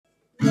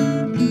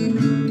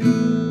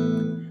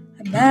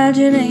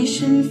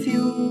Imagination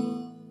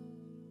Fuel.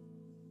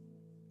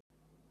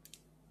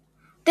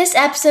 This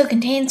episode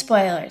contains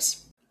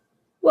spoilers.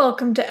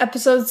 Welcome to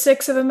episode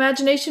 6 of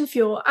Imagination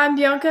Fuel. I'm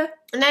Bianca.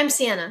 And I'm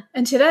Sienna.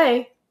 And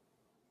today,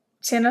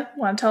 Sienna,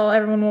 want to tell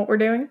everyone what we're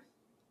doing?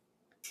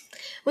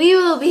 We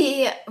will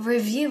be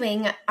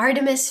reviewing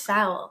Artemis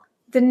Fowl.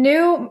 The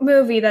new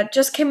movie that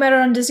just came out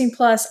on Disney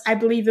Plus, I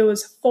believe it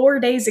was 4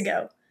 days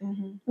ago.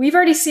 Mm-hmm. We've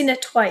already seen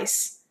it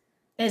twice.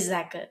 Is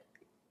that good?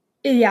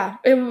 Yeah,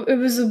 it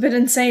was a bit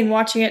insane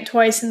watching it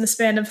twice in the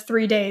span of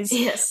 3 days.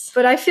 Yes.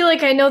 But I feel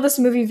like I know this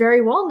movie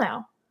very well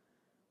now.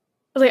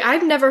 Like,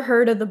 I've never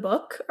heard of the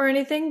book or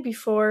anything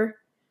before.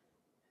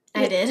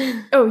 I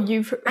did. Oh,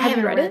 I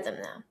haven't read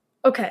them now.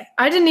 Okay.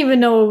 I didn't even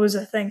know it was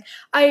a thing.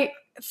 I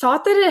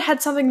thought that it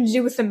had something to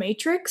do with The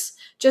Matrix.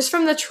 Just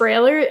from the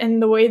trailer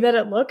and the way that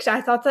it looked,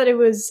 I thought that it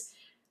was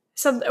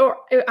something, or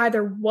it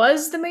either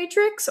was The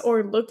Matrix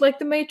or looked like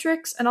The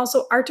Matrix. And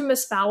also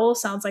Artemis Fowl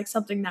sounds like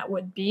something that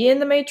would be in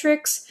The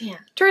Matrix. Yeah.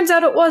 Turns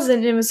out it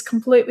wasn't. It was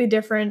completely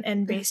different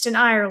and based in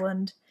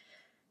Ireland.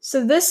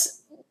 So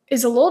this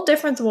is a little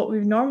different than what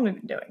we've normally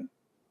been doing.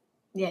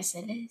 Yes,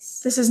 it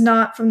is. This is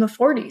not from the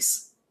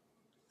 40s.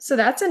 So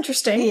that's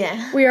interesting.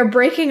 Yeah. We are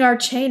breaking our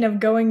chain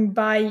of going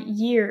by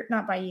year,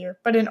 not by year,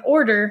 but in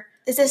order.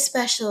 It's a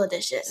special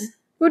edition.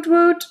 Woot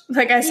woot,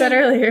 like I said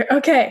earlier.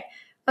 Okay.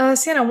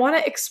 Sienna, want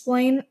to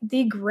explain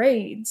the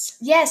grades?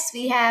 Yes,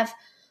 we have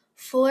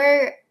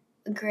 4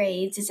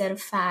 grades instead of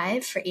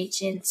 5 for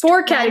each.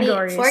 4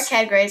 categories. 4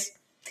 categories.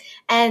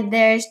 And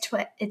there's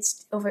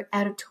it's over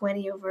out of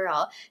 20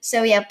 overall.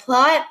 So we have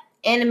plot,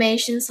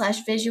 animation /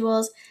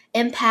 visuals,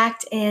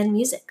 impact, and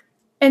music.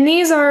 And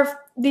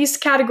these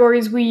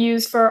categories we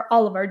use for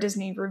all of our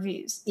Disney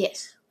reviews.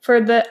 Yes.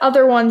 For the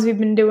other ones, we've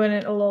been doing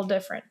it a little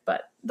different,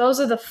 but those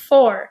are the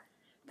 4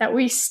 that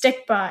we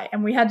stick by,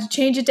 and we had to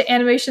change it to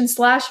animation /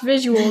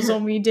 visuals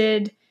when we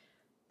did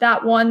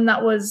that one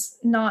that was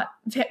not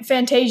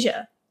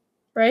Fantasia,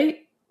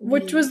 right?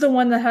 Which was the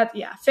one that had,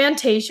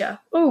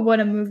 Fantasia. Oh, what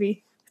a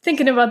movie.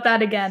 Thinking about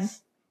that again.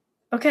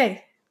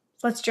 Okay,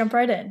 let's jump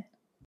right in.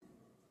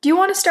 Do you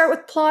want to start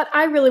with plot?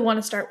 I really want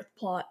to start with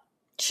plot.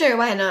 Sure,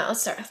 why not?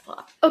 Let's start with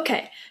plot.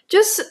 Okay,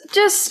 just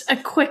a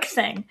quick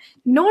thing.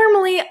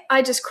 Normally,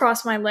 I just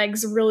cross my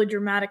legs really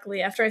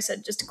dramatically after I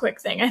said just a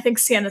quick thing. I think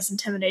Sienna's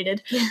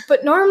intimidated.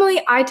 But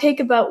normally, I take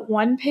about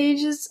 1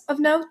 page of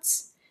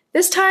notes.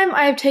 This time,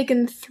 I have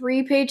taken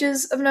 3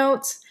 pages of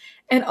notes,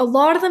 and a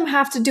lot of them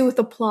have to do with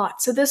the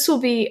plot, so this will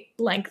be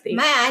lengthy.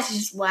 My eyes are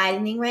just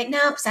widening right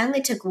now because I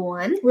only took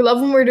 1. We love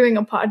when we're doing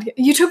a podcast.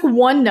 You took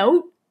 1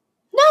 note?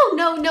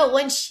 No,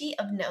 1 sheet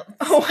of notes.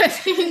 Oh, I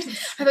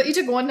thought you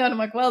took 1 note. I'm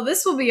like, well,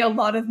 this will be a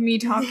lot of me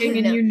talking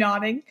and you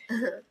nodding.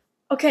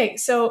 Okay,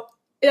 so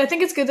I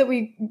think it's good that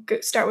we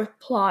start with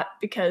plot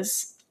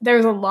because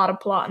there's a lot of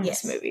plot in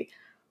this movie.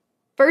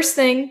 First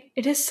thing,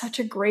 it is such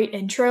a great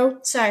intro.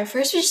 Sorry,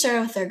 first we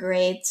start with our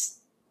grades,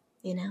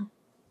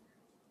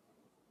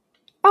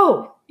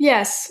 Oh,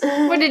 yes.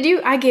 What did you?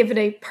 I gave it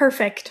a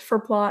perfect for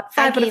plot.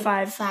 5 out of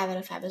 5. 5 out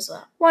of 5 as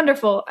well.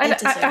 Wonderful.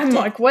 I'm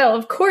like, well,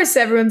 of course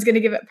everyone's going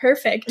to give it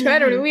perfect.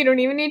 Mm-hmm. We don't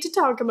even need to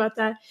talk about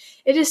that.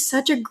 It is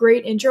such a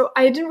great intro.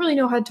 I didn't really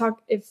know how to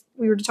talk if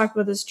we were to talk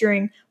about this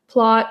during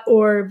plot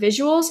or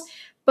visuals,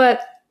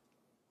 but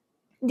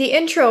the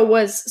intro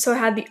was, so it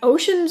had the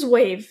oceans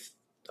wave.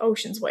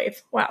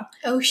 Wow.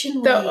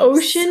 Ocean waves. The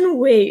ocean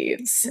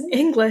waves.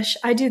 English,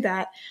 I do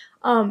that.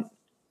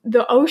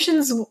 The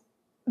oceans,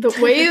 the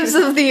waves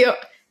of the,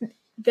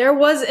 there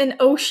was an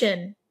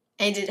ocean.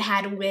 And it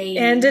had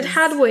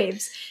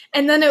waves.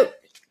 And then it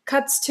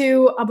cuts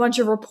to a bunch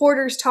of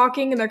reporters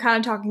talking, and they're kind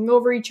of talking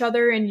over each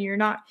other, and you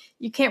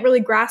can't really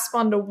grasp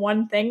onto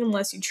one thing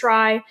unless you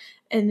try.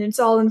 And it's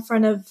all in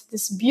front of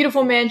this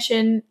beautiful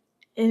mansion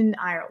in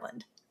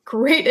Ireland.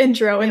 Great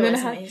intro. And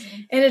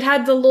Amazing. And it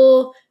had the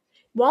little,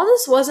 while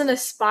this wasn't a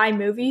spy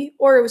movie,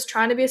 or it was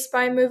trying to be a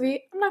spy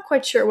movie, I'm not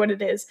quite sure what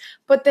it is,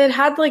 but it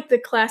had like the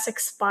classic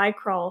spy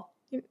crawl.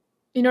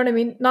 You know what I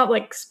mean? Not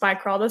like spy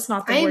crawl. That's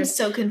not the word. I am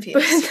so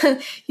confused.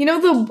 But you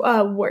know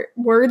the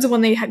words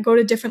when they go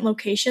to different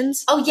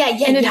locations? Oh, yeah.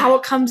 And how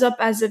it comes up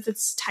as if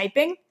it's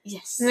typing?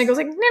 Yes. And it goes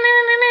like,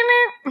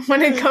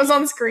 when it goes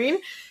on screen.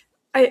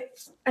 I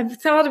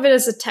thought of it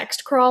as a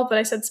text crawl, but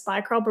I said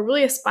spy crawl. But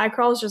really a spy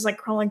crawl is just like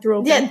crawling through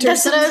a vent or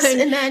something. That's what I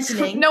was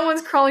imagining. No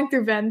one's crawling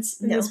through vents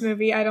in this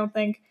movie, I don't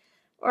think.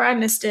 Or I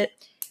missed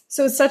it.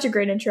 So it's such a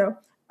great intro.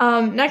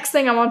 Next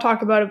thing I want to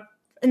talk about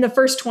in the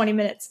first 20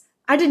 minutes.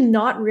 I did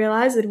not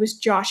realize that it was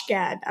Josh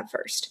Gad at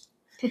first.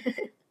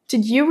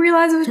 Did you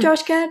realize it was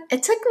Josh Gad?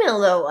 It took me a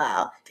little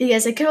while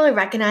because I couldn't really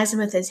recognize him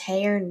with his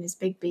hair and his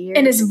big beard.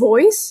 And his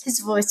voice? His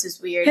voice was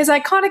weird. His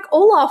iconic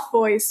Olaf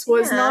voice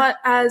was not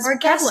as Or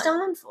prevalent.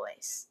 Gaston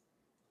voice.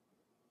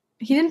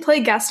 He didn't play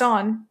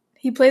Gaston.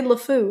 He played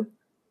LeFou.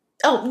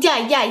 Oh,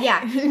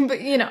 yeah. But,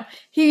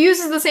 he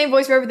uses the same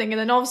voice for everything, and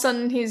then all of a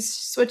sudden he's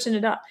switching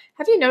it up.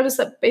 Have you noticed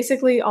that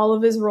basically all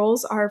of his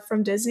roles are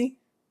from Disney?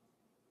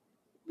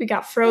 We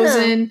got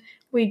Frozen.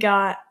 We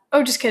got,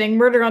 just kidding,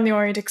 Murder on the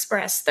Orient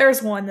Express.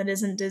 There's one that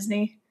isn't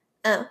Disney.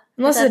 Oh,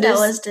 Unless I thought it that is.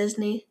 was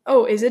Disney.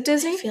 Oh, is it I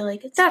Disney? feel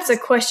like it's That's a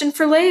question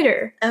for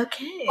later.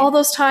 okay. All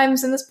those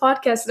times in this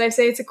podcast that I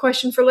say it's a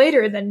question for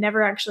later and then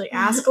never actually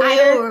ask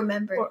later. I will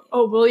remember.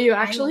 Will you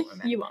actually?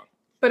 You won't.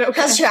 But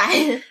okay. I'll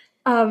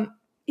try.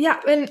 Yeah,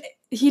 and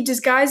he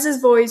disguised his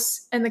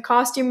voice, and the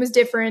costume was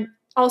different.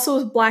 Also,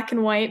 was black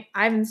and white.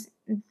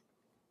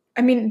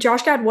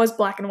 Josh Gad was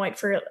black and white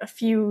for a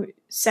few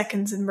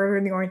seconds in Murder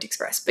in the Orient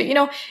Express, but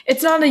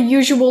it's not a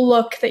usual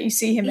look that you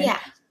see him in. Yeah.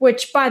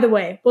 Which, by the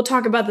way, we'll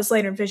talk about this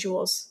later in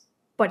visuals,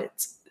 but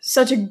it's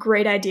such a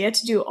great idea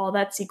to do all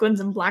that sequence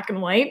in black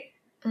and white,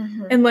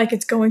 and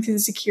it's going through the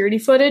security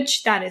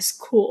footage. That is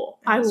cool.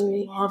 I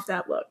love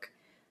that look.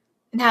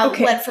 And how it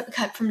went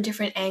cut from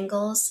different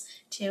angles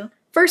too.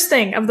 First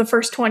thing of the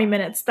first 20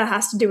 minutes that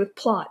has to do with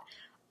plot.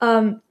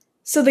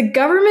 So the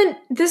government,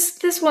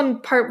 this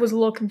one part was a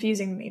little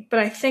confusing to me, but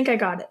I think I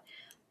got it.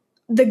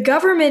 The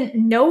government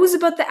knows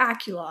about the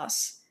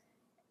Aculos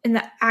and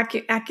the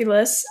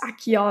Aculos.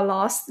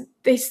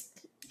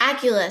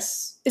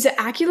 Aculus. Is it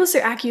Aculus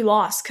or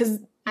Aculos? Because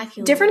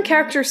different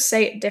characters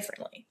say it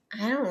differently.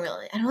 I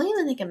don't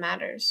even think it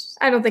matters.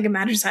 I don't think it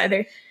matters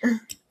either.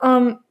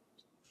 I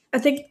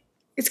think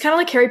it's kind of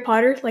like Harry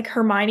Potter, like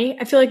Hermione.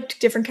 I feel like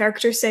different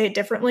characters say it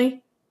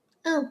differently.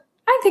 Oh.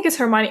 I think it's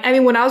Hermione. I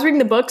mean, when I was reading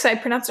the books, I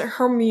pronounced it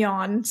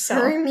Hermione. So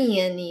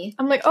Hermione.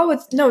 I'm like,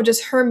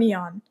 just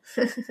Hermione.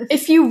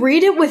 If you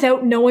read it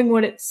without knowing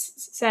what it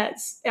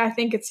says, I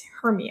think it's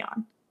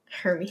Hermione.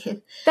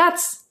 Hermione.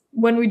 That's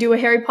when we do a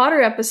Harry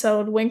Potter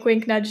episode. Wink,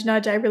 wink, nudge,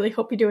 nudge. I really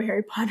hope we do a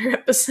Harry Potter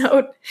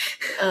episode.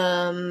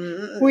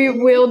 We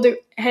will do.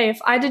 Hey, if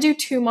I had to do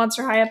 2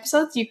 Monster High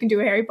episodes, you can do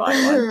a Harry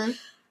Potter one.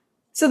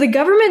 So the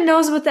government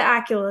knows about the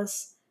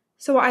Aculus.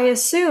 So I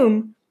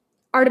assume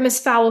Artemis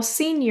Fowl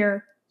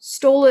Sr.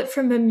 stole it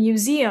from a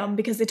museum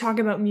because they talk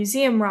about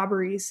museum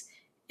robberies.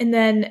 And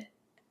then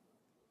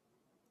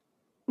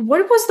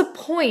what was the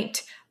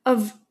point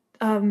of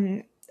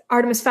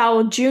Artemis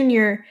Fowl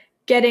Jr.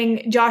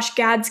 getting Josh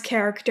Gad's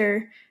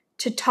character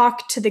to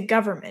talk to the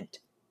government?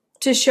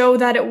 To show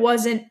that it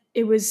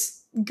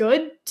was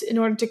good in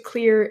order to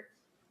clear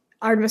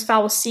Artemis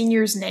Fowl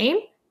Sr.'s name?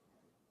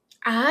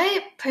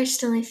 I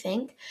personally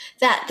think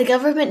that the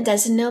government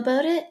doesn't know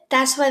about it.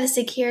 That's why the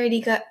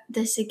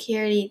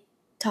security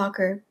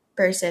talker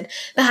person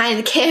behind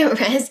the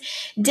cameras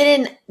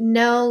didn't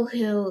know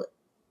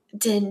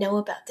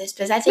about this,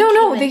 because I think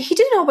he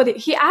didn't know about it.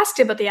 He asked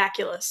about the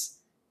Aculus.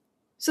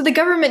 So the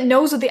government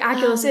knows what the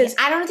Aculus is.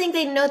 I don't think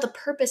they know the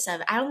purpose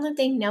of it. I don't think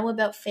they know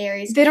about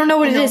fairies. They don't know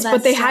what it is,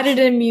 but they had it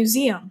in a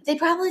museum. They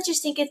probably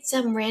just think it's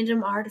some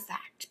random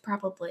artifact,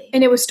 probably.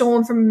 And it was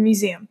stolen from a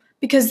museum.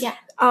 Because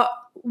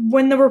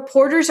when the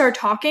reporters are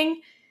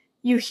talking,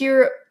 you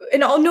hear...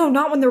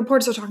 not when the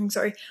reporters are talking,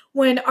 sorry.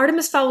 When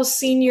Artemis Fowl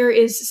Sr.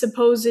 is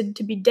supposed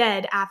to be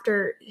dead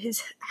after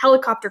his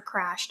helicopter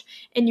crashed,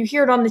 and you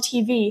hear it on the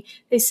TV,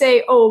 they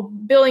say,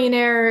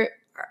 billionaire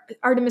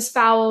Artemis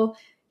Fowl,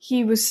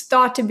 he was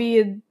thought to be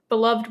a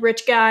beloved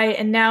rich guy,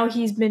 and now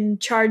he's been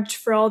charged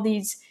for all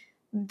the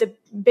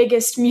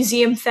biggest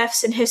museum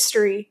thefts in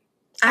history.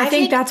 I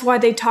think that's why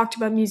they talked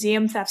about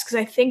museum thefts, because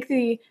I think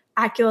the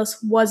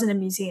Aculus was in a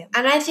museum.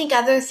 And I think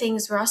other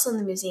things were also in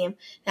the museum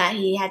that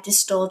he had to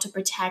steal to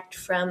protect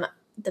from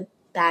the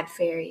bad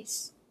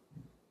fairies.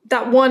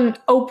 That one,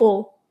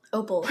 Opal.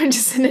 Which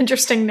is an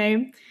interesting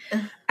name.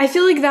 I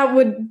feel like that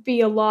would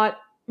be a lot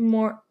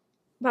more...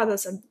 Wow,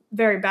 that's a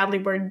very badly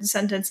worded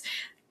sentence.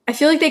 I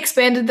feel like they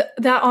expanded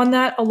on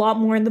that a lot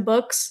more in the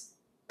books.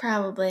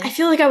 Probably. I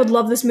feel like I would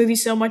love this movie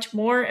so much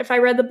more if I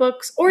read the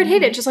books. Or I'd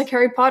hate it, just like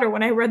Harry Potter,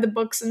 when I read the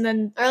books and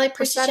then... Or like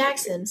Percy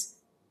Jackson's.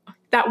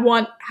 That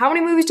one. How many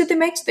movies did they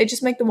make? Did they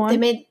just make the one? They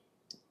made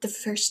the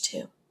first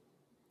 2.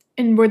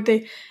 And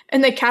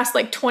they cast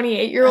like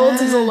 28-year-olds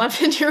as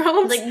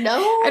 11-year-olds? Like, no.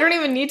 I don't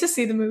even need to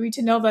see the movie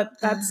to know that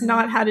that's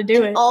not how to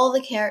do it. All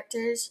the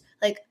characters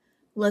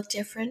look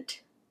different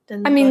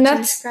than the books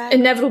that's describe.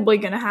 Inevitably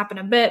going to happen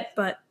a bit,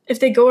 but if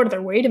they go out of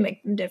their way to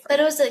make them different.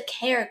 But it was a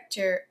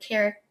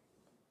characteristic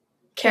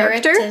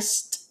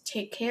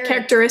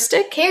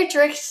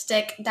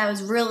that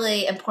was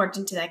really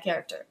important to that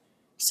character.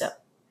 So,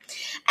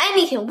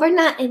 anywho, we're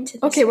not into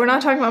this. Okay, we're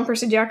not talking about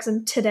Percy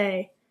Jackson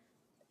today.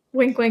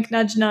 Wink, wink,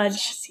 nudge,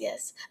 nudge.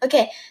 Yes.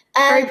 Okay.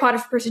 Harry Potter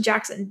for Percy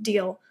Jackson,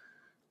 deal.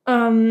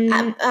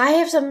 I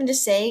have something to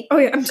say. Oh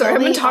yeah, I'm sorry. I've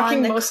been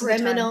talking most of the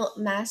time. The criminal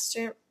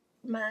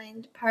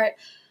mastermind part.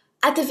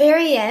 At the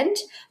very end,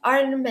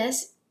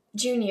 Artemis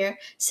Jr.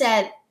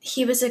 said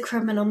he was a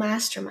criminal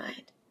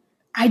mastermind.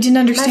 I didn't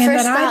understand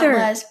that either. My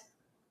first thought was,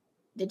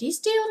 did he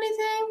steal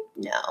anything?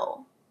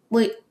 No.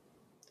 Wait.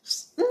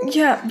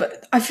 Yeah,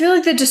 but I feel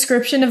like the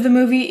description of the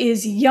movie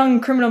is young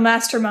criminal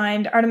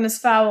mastermind, Artemis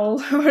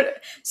Fowl.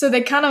 So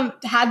they kind of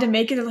had to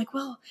make it. They're like,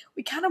 well,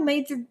 we kind of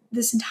made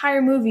this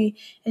entire movie,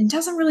 and it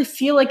doesn't really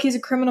feel like he's a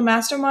criminal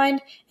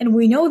mastermind. And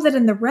we know that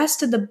in the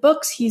rest of the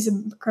books, he's a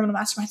criminal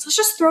mastermind. So let's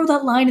just throw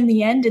that line in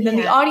the end, and then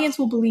the audience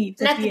will believe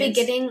that he is. And at the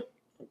beginning,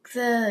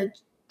 the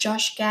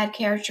Josh Gad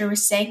character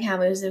was saying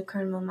how he was a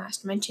criminal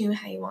mastermind too,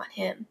 how you want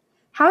him.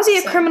 How is he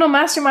a criminal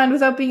mastermind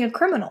without being a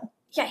criminal?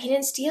 Yeah, he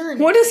didn't steal it.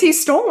 What has he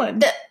stolen?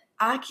 The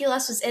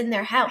Oculus was in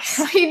their house.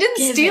 He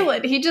didn't steal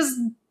it. He just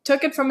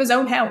took it from his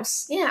own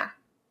house. Yeah.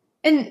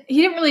 And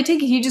he didn't really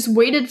take it. He just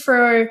waited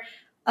for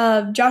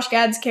Josh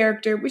Gad's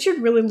character. We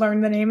should really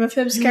learn the name of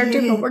his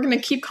character, but we're going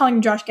to keep calling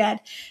him Josh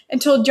Gad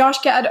until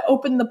Josh Gad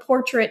opened the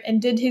portrait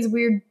and did his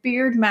weird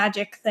beard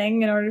magic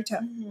thing in order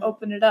to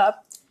open it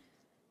up.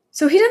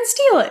 So he didn't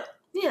steal it.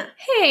 Yeah.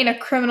 He ain't a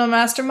criminal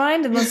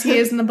mastermind unless he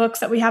is in the books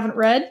that we haven't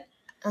read.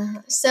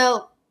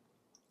 So,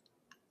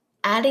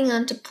 adding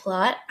on to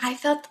plot, I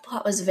felt the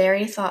plot was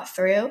very thought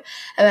through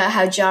about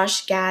how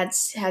Josh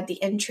Gad's had the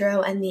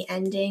intro and the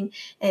ending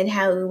and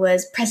how it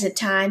was present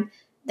time,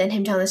 then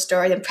him telling the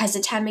story, then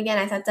present time again.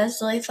 I thought that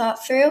was really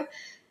thought through.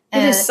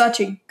 It is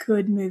such a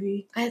good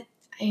movie.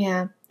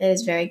 Yeah, it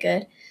is very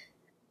good.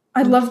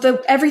 I love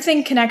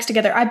everything connects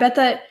together. I bet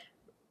that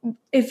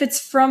if it's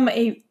from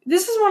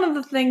this is one of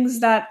the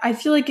things that I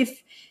feel like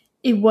if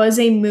it was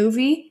a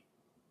movie,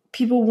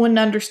 people wouldn't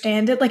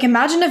understand it. Like,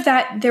 imagine if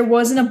there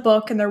wasn't a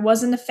book and there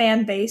wasn't a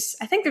fan base.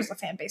 I think there's a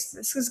fan base.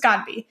 This has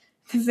got to be.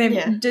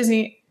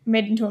 Disney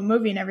made it into a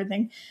movie and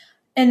everything.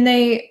 And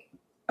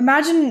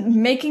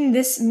imagine making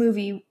this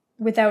movie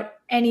without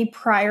any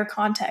prior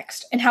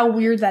context and how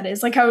weird that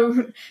is. Like how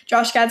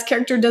Josh Gad's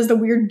character does the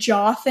weird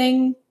jaw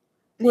thing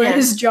where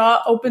his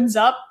jaw opens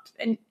up.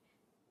 And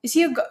is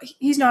he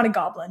he's not a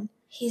goblin.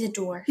 He's a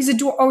dwarf. He's a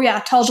dwarf. Oh yeah,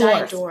 tall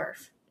Giant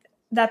dwarf.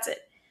 That's it.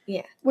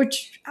 Yeah.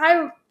 Which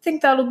I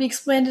think that'll be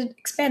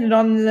expanded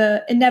on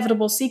the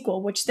inevitable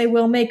sequel, which they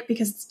will make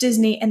because it's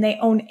Disney and they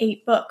own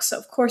 8 books. So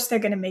of course they're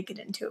going to make it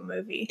into a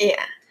movie.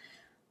 Yeah.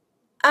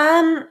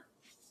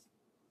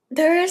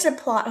 There is a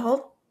plot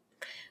hole,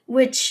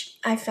 which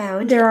I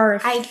found. There are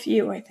a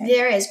few, I think.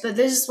 There is, but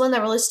this is one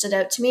that really stood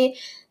out to me.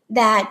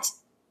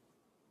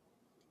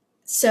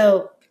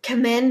 So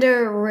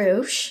Commander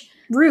Root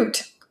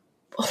was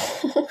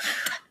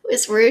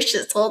Rouge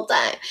this whole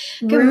time.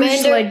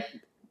 Rouge, like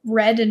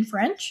red in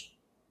French?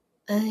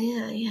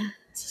 Yeah.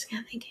 That's just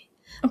kind of thinking.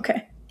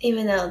 Okay.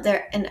 Even though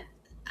they're in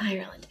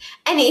Ireland.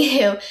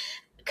 Anywho,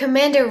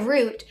 Commander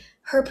Root,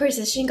 her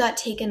position got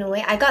taken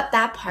away. I got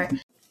that part.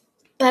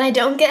 But I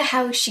don't get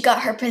how she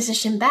got her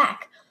position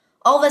back.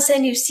 All of a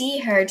sudden you see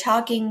her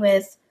talking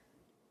with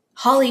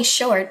Holly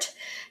Short,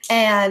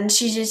 and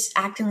she's just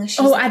acting like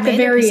she's at the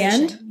very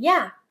end?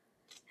 Yeah.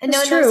 And no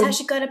one knows how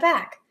she got it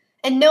back.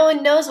 And no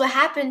one knows what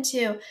happened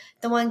to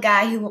the one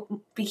guy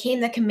who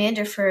became the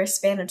commander for a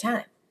span of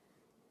time.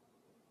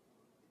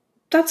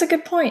 That's a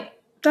good point.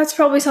 That's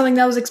probably something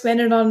that was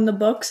expanded on in the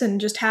books and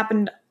just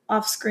happened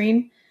off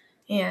screen.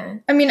 Yeah.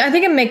 I mean, I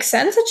think it makes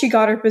sense that she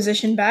got her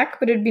position back,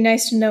 but it'd be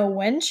nice to know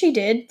when she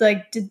did.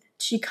 Like, did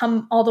she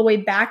come all the way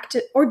back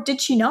to, or did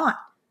she not?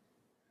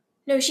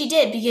 No, she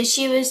did, because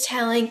she was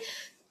telling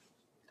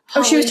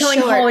she was telling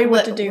Holly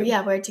what to do.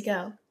 Yeah, where to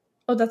go.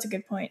 Oh, that's a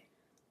good point.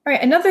 All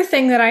right, another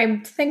thing that I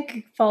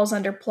think falls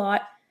under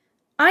plot.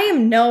 I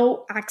am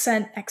no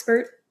accent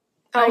expert.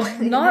 I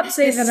will not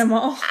say that I'm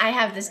all. I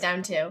have this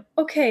down too.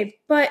 Okay,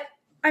 but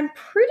I'm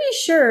pretty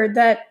sure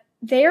that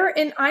they're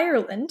in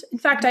Ireland. In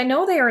fact, I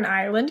know they are in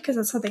Ireland because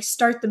that's how they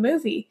start the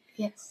movie.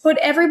 Yes. But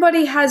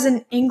everybody has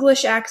an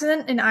English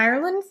accent in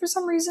Ireland for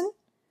some reason.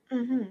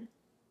 Mm-hmm.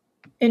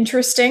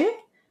 Interesting.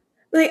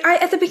 Like,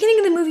 at the beginning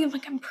of the movie, I'm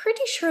like, I'm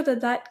pretty sure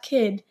that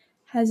kid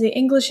has an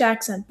English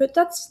accent. But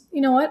that's,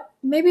 you know what?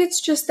 Maybe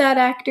it's just that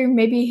actor.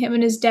 Maybe him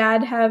and his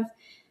dad have.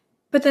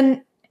 But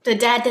then. The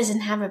dad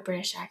doesn't have a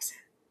British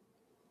accent,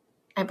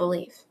 I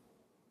believe.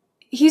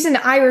 He's an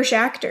Irish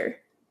actor.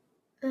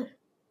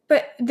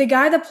 But the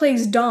guy that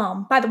plays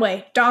Dom, by the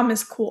way, Dom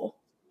is cool.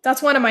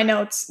 That's one of my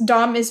notes.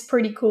 Dom is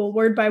pretty cool,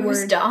 word by word.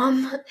 Who's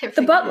Dom?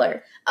 The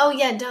butler. Oh,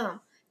 yeah,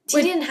 Dom.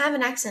 He didn't have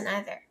an accent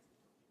either.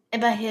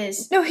 But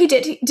his... No, he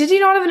did. Did he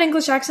not have an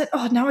English accent?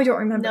 Oh, now I don't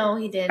remember. No,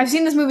 he did. I've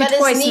seen this movie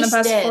twice in the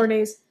past 4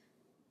 days.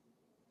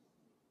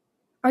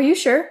 Are you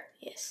sure?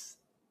 Yes.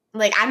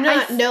 Like, I'm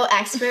not no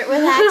expert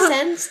with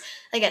accents.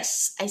 Like, I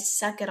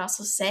suck at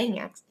also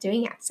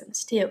doing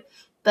accents, too.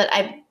 But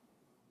I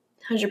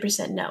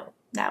 100% know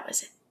that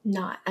was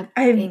not an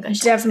English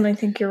definitely accent.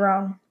 Think you're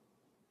wrong.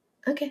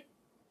 Okay.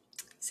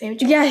 Say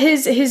what you want.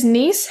 His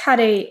niece had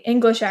a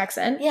English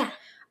accent. Yeah.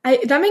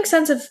 That makes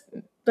sense if,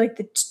 like,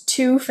 the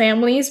two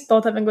families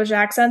both have English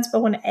accents,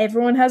 but when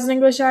everyone has an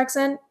English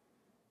accent,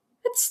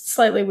 it's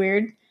slightly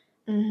weird.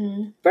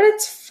 Mm-hmm. But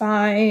it's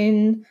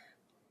fine.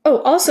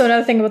 Oh, also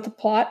another thing about the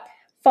plot,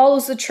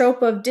 follows the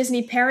trope of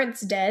Disney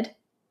parents dead.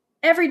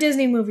 Every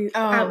Disney movie,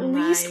 at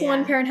least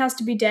one parent has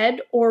to be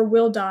dead or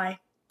will die.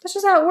 That's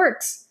just how it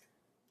works.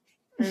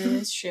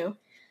 It's true.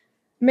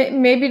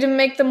 Maybe to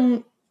make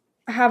them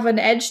have an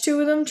edge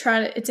to them,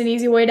 it's an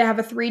easy way to have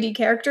a 3D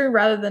character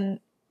rather than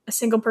a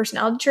single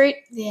personality trait.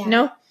 Yeah. You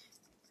know?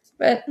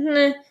 But,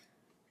 I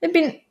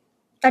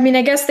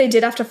guess they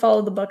did have to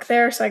follow the book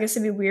there, so I guess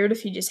it'd be weird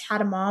if you just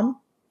had a mom.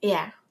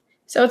 Yeah.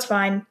 So it's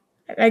fine.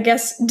 I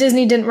guess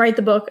Disney didn't write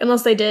the book,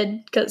 unless they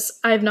did, because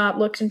I have not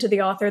looked into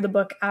the author of the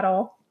book at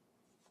all.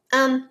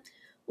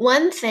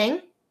 One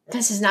thing,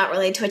 this is not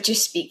related to what you're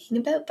speaking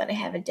about, but I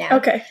have it down.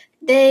 Okay.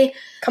 They...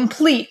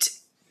 Complete.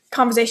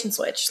 conversation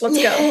switch. Let's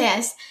go.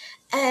 Yes.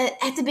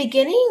 At the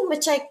beginning,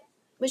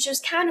 which was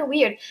kind of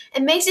weird,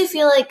 it makes it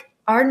feel like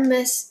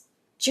Artemis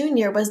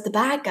Jr. was the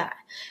bad guy.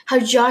 How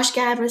Josh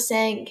Gad was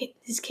saying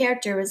his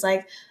character was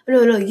like,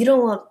 no, you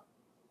don't want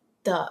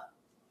the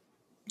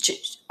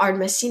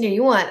Artemis Sr.,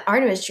 you want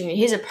Artemis Jr.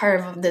 He's a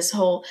part of this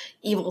whole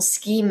evil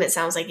scheme, it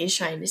sounds like he's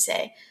trying to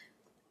say.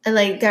 And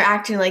like they're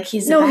acting like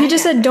he's the bad No, he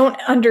just guy. said don't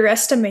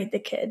underestimate the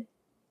kid.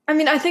 I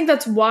mean, I think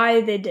that's why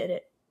they did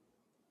it.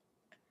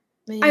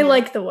 Yeah. I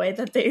like the way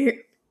that they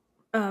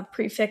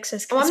prefix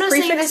this. Well, I'm not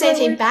saying there's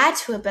anything bad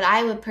to it, but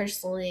I would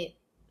personally...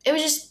 It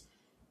was just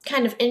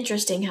kind of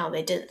interesting how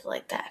they did it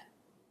like that.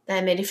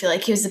 That made it feel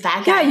like he was the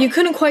bad guy. Yeah, you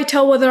couldn't quite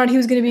tell whether or not he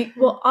was going to be...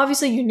 Well,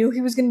 obviously you knew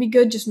he was going to be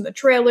good just from the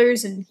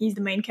trailers, and he's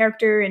the main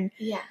character, and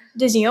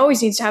Disney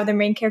always needs to have their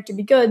main character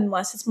be good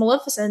unless it's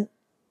Maleficent.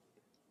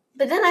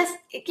 But then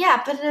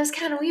but it was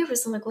kind of weird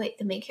because I'm like, wait,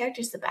 the main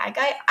character's the bad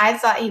guy? I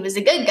thought he was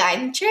a good guy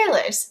in the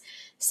trailers.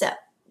 So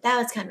that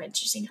was kind of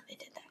interesting how they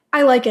did that.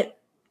 I like it.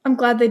 I'm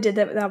glad they did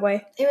that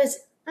way. It was...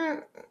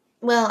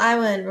 well, I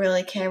wouldn't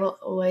really care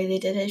what way they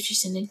did it. It's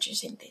just an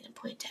interesting thing to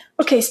point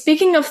out. Okay,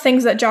 speaking of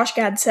things that Josh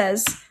Gad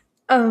says,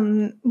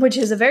 which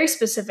is a very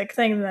specific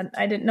thing that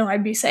I didn't know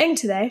I'd be saying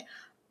today,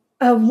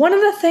 one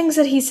of the things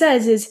that he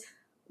says is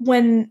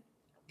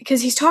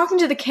because he's talking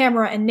to the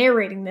camera and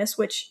narrating this,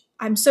 which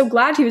I'm so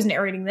glad he was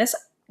narrating this.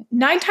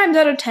 9 times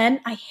out of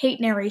 10, I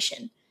hate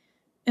narration.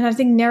 And I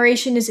think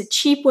narration is a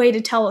cheap way to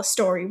tell a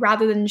story.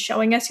 Rather than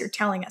showing us, you're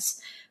telling us.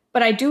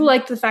 But I do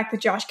like the fact that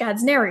Josh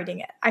Gad's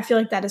narrating it. I feel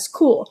like that is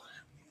cool.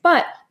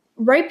 But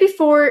right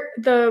before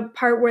the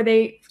part where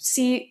we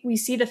see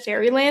the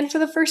fairyland for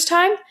the first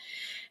time,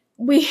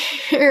 we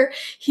hear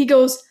he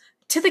goes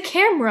to the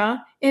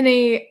camera in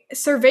a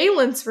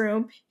surveillance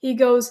room. He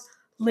goes,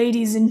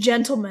 "Ladies and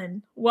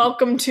gentlemen,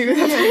 welcome to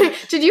the..."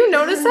 Did you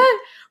notice that?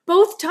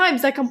 Both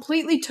times that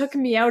completely took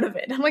me out of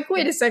it. I'm like,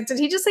 wait a sec, did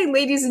he just say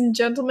ladies and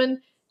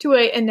gentlemen to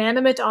an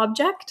inanimate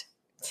object?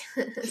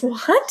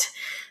 What?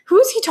 Who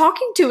is he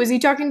talking to? Is he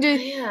talking to...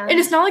 Yeah. And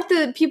it's not like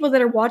the people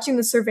that are watching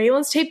the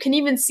surveillance tape can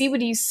even see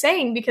what he's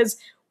saying because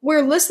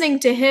we're listening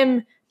to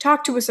him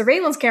talk to a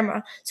surveillance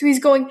camera. So he's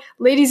going,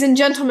 "Ladies and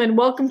gentlemen,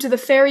 welcome to the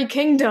fairy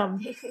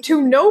kingdom,"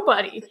 to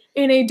nobody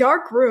in a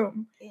dark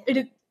room.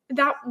 Yeah.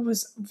 That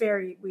was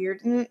very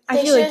weird. And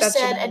I feel like that's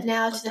said, "And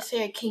now to the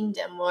fairy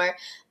kingdom," or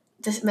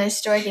my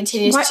story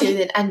continues to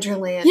the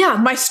Underland. Yeah,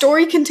 my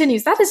story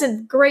continues. That is a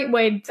great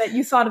way that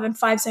you thought of in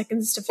 5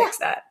 seconds to fix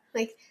that.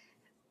 Like,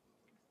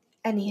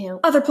 anywho.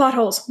 Other plot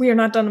holes. We are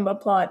not done about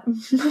plot.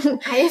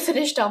 I have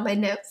finished all my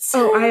notes.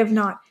 Oh, I have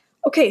not.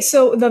 Okay,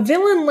 so the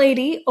villain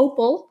lady,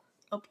 Opal,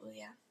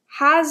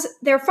 has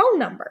their phone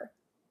number.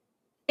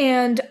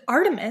 And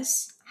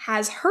Artemis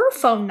has her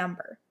phone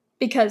number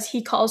because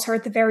he calls her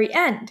at the very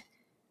end.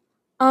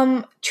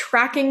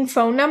 Tracking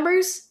phone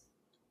numbers?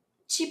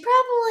 She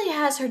probably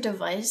has her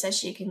device that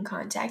she can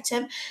contact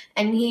him,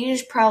 and he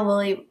just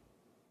probably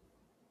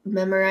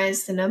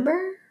memorized the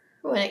number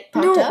when it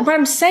popped up. No, but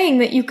I'm saying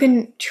that you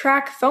can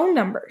track phone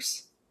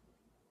numbers.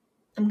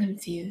 I'm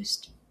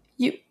confused.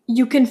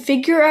 You can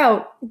figure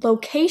out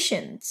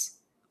locations,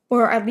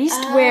 or at least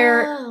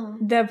where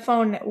the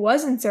phone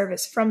was in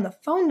service from the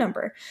phone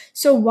number.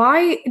 So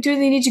why do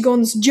they need to go on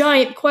this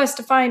giant quest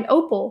to find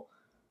Opal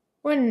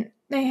when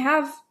they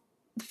have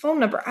the phone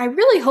number? I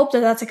really hope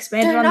that that's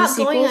expanded on the sequels.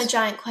 They're not going on a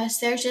giant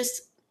quest. They're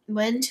just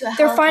went to a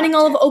They're finding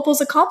all of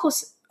Opal's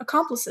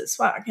accomplices.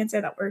 Wow, I can't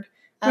say that word.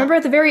 Remember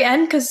at the very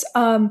end? Because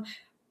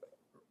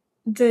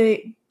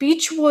the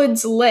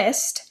Beechwoods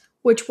list,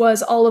 which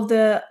was all of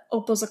the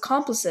Opal's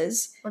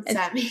accomplices. What's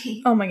that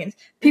mean? Oh my goodness.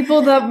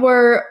 People that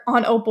were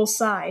on Opal's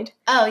side.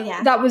 Oh,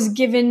 yeah. That was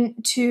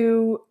given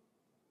to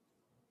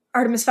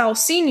Artemis Fowl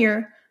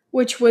Sr.,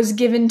 which was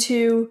given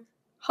to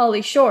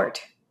Holly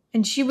Short.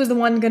 And she was the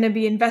one going to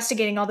be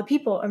investigating all the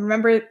people. And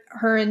remember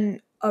her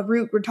and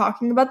Root were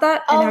talking about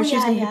that? And how she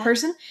was going to be the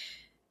person?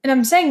 And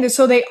I'm saying this,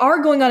 so they are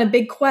going on a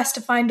big quest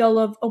to find all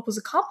of Opal's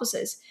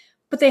accomplices.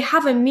 But they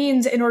have a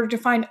means in order to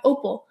find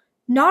Opal.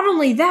 Not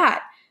only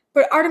that,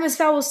 but Artemis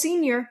Fowl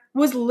Sr.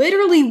 was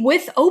literally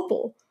with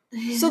Opal.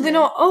 So they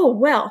know, oh,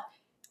 well,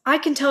 I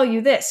can tell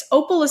you this.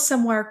 Opal is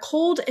somewhere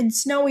cold and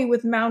snowy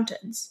with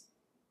mountains.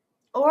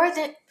 Or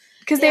that...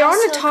 Because they are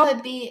on the top...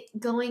 could be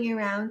going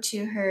around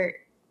to her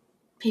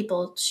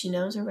people she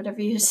knows, or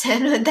whatever you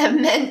said what that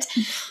meant,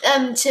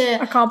 to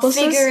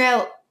accomplices? Figure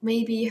out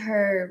maybe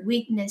her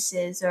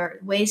weaknesses or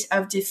ways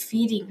of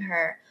defeating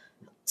her.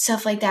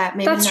 Stuff like that.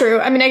 Maybe that's true.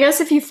 I mean, I guess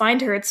if you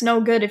find her, it's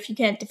no good if you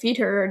can't defeat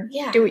her or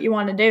do what you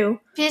want to do.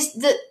 Because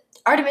the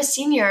Artemis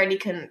Sr. already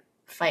couldn't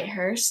fight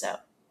her, so.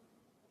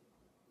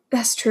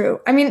 That's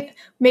true. I mean,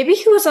 maybe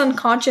he was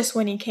unconscious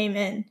when he came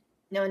in.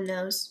 No one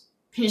knows.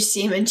 You just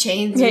see him in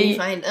chains and you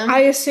find him. I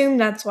assume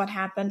that's what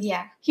happened.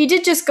 Yeah. He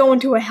did just go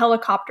into a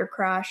helicopter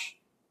crash.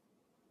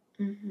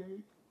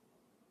 Mm-hmm.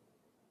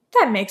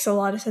 That makes a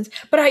lot of sense.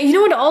 But you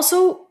know what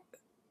also?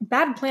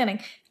 Bad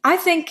planning. I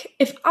think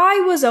if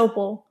I was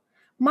Opal...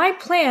 my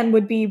plan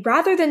would be,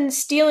 rather than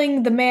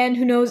stealing the man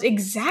who knows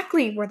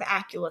exactly where the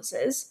Aculus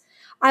is,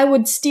 I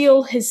would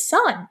steal his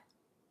son.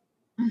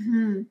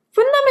 Mm-hmm. Wouldn't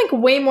that make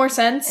way more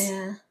sense?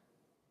 Yeah.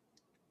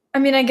 I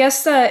mean, I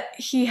guess that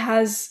he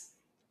has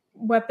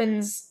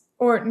weapons,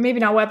 or maybe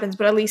not weapons,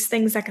 but at least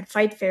things that could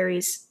fight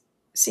fairies.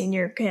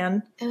 Senior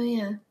can. Oh,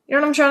 yeah. You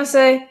know what I'm trying to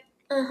say?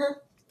 Uh-huh.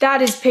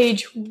 That is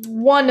page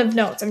 1 of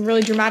notes. I'm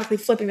really dramatically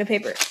flipping the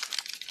paper.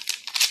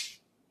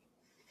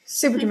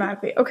 Super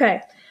dramatically.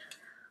 Okay.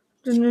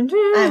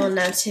 I will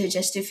now too,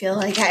 just to feel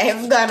like I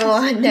have got a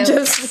lot of notes.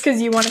 Just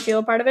because you want to feel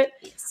a part of it.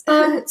 Yes.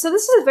 So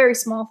this is a very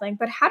small thing,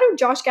 but how do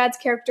Josh Gad's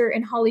character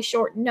and Holly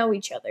Short know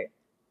each other?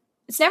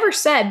 It's never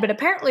said, but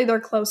apparently they're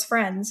close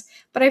friends.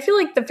 But I feel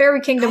like the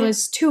fairy kingdom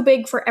is too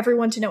big for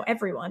everyone to know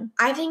everyone.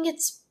 I think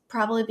it's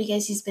probably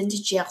because he's been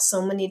to jail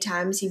so many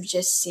times, you've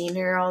just seen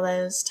her all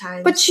those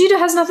times. But she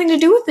has nothing to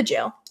do with the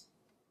jail.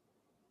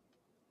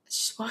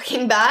 She's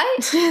walking by?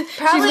 She's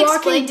Probably walking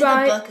explained in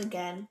by. the book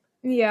again.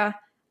 Yeah.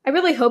 I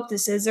really hope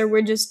this is, or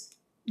we're just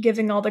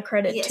giving all the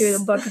credit to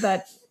the book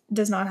that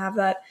does not have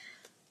that.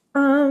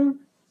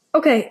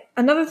 Okay,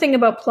 another thing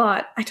about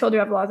plot. I told you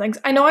I have a lot of things.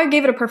 I know I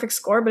gave it a perfect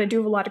score, but I do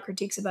have a lot of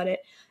critiques about it.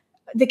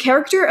 The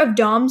character of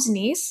Dom's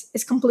niece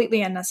is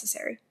completely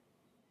unnecessary.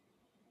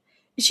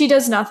 She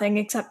does nothing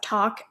except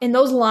talk, and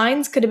those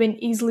lines could have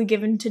been easily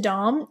given to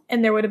Dom,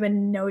 and there would have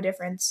been no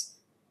difference.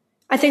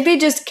 I think they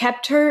just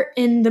kept her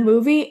in the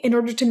movie in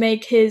order to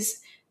make his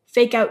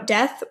fake out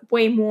death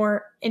way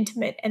more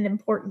intimate and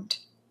important.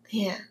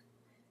 Yeah.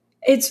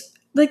 It's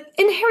like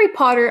in Harry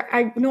Potter,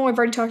 I know I've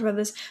already talked about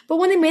this, but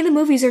when they made the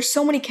movies, there's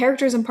so many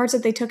characters and parts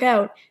that they took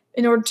out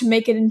in order to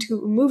make it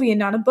into a movie and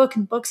not a book,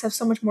 and books have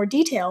so much more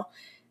detail.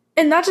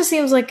 And that just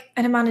seems like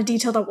an amount of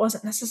detail that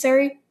wasn't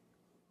necessary.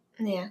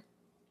 Yeah.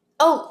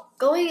 Oh,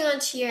 going on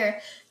to your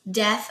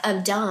death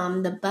of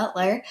Dom, the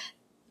butler,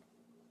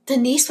 the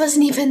niece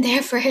wasn't even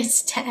there for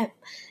his death.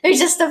 It was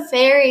just a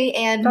fairy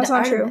and That's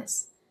not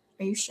Artemis.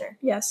 True. Are you sure?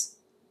 Yes.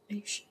 Are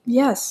you sure?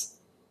 Yes.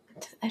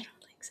 I don't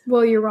think so.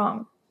 Well, you're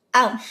wrong.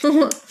 Oh,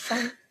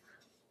 fine.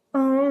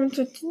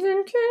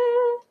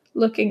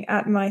 Looking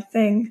at my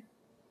thing.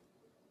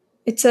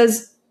 It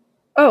says,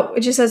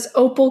 it just says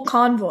Opal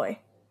Convoy.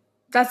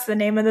 That's the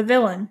name of the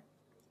villain.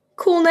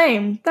 Cool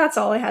name. That's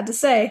all I had to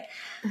say.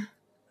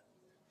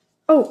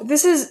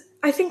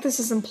 I think this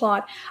is in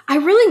plot. I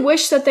really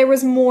wish that there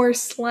was more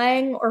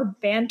slang or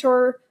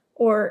banter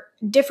or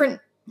different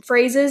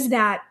phrases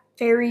that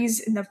fairies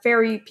and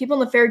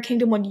people in the fairy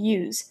kingdom would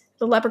use.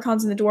 The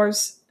leprechauns and the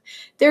dwarves.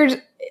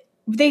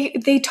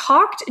 They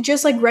talked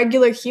just like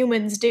regular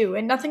humans do,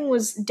 and nothing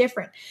was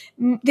different.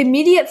 The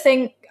immediate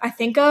thing I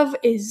think of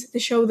is the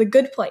show The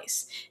Good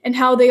Place, and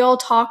how they all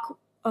talk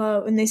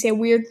and they say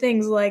weird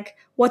things like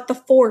 "what the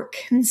fork"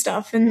 and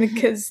stuff, and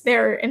because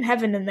they're in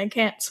heaven and they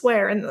can't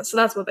swear, and so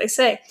that's what they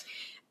say.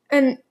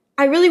 And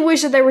I really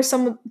wish that there were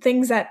some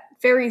things that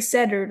fairies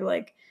said, or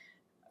like,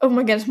 oh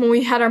my goodness, when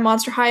we had our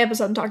Monster High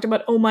episode and talked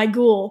about "oh my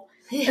ghoul"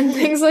 and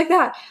things like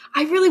that.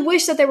 I really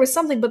wish that there was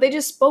something, but they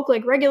just spoke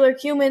like regular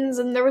humans,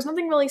 and there was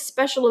nothing really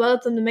special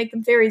about them to make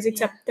them fairies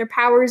except their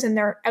powers and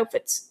their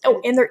outfits. Oh,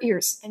 and their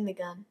ears. And the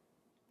gun.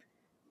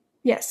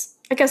 Yes,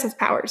 I guess that's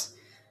powers.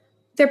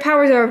 Their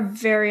powers are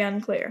very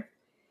unclear.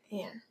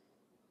 Yeah.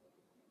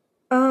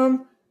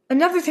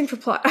 Another thing for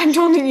plot. I'm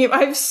telling you,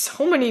 I have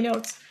so many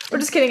notes. We're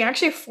just kidding. I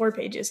actually have 4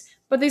 pages.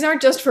 But these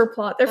aren't just for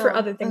plot. They're for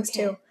other things,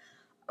 too.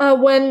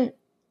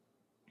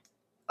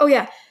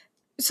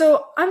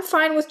 So I'm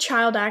fine with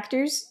child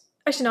actors.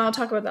 Actually, no, I'll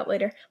talk about that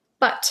later.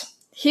 But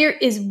here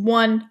is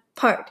one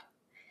part.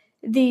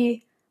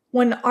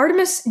 When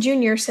Artemis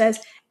Jr.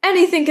 says,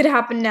 anything could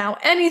happen now,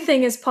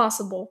 anything is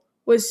possible,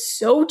 was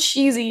so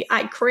cheesy,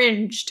 I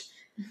cringed.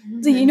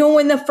 Mm-hmm. So you know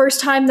when the first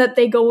time that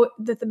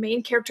the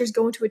main characters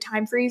go into a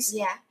time freeze?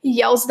 Yeah. He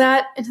yells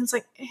that, and it's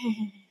like,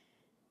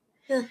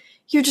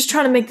 you're just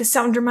trying to make this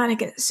sound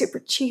dramatic and it's super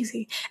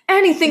cheesy.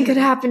 Anything could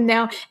happen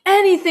now.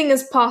 Anything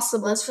is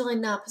possible. Well, it's really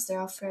not because they're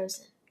all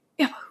frozen.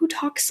 Yeah, but who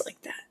talks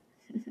like that?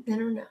 I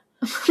don't know.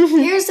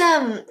 Here's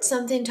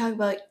something to talk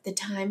about the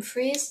time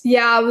freeze.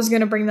 Yeah, I was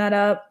going to bring that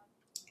up.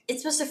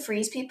 It's supposed to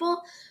freeze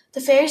people.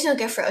 The fairies don't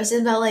get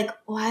frozen, but like,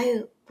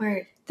 why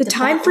were the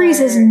time freeze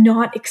is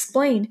not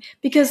explained,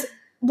 because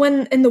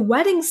when in the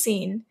wedding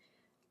scene,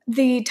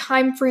 the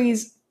time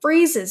freeze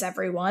freezes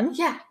everyone.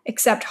 Yeah.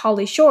 Except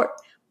Holly Short.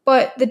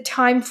 But the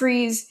time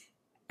freeze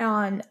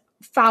on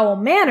Foul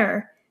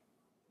Manor,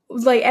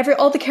 like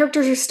all the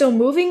characters are still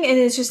moving, and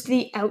it's just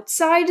the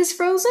outside is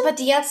frozen. But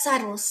the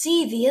outside will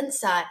see the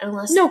inside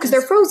unless because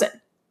they're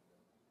frozen.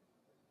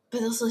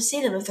 But they'll still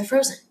see them if they're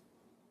frozen,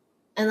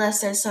 unless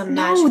there's some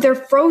magical. No, they're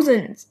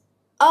frozen.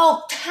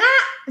 Oh,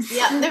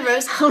 yeah, they're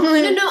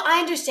frozen. No, I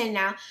understand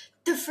now.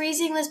 The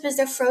freezing was because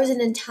they're frozen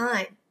in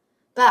time,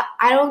 but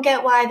I don't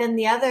get why then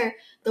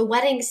the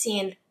wedding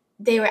scene.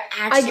 They were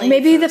actually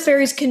maybe frozen. The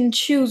fairies can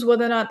choose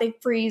whether or not they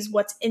freeze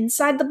what's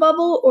inside the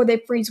bubble or they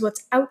freeze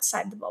what's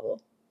outside the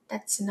bubble.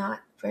 That's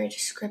not very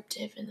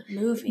descriptive in the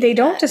movie. They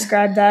don't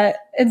describe that.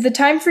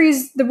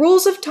 The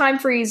rules of time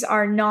freeze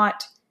are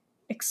not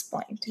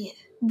explained. Yeah.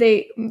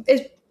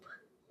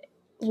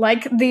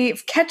 Like the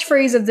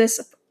catchphrase of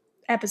this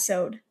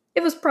episode.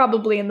 It was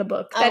probably in the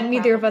book that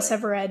neither of us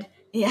have read.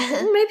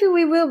 Yeah. Maybe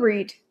we will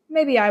read.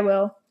 Maybe I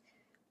will.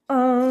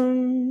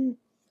 I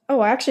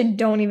actually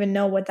don't even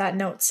know what that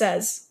note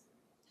says.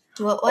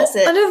 What was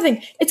it? Another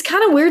thing, it's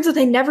kind of weird that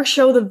they never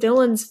show the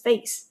villain's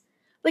face.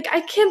 Like,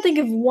 I can't think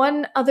of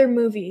one other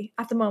movie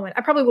at the moment.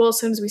 I probably will as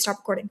soon as we stop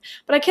recording.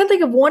 But I can't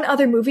think of one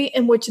other movie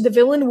in which the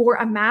villain wore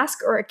a mask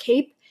or a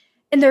cape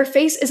and their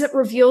face isn't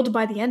revealed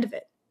by the end of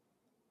it.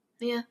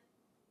 Yeah.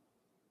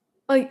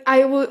 Like,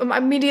 I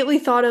immediately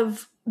thought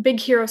of Big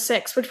Hero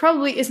 6, which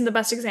probably isn't the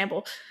best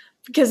example,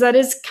 because that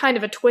is kind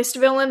of a twist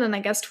villain, and I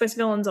guess twist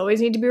villains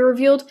always need to be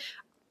revealed.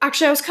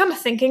 Actually, I was kind of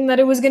thinking that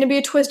it was going to be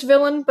a twist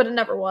villain, but it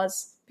never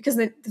was, because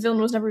the villain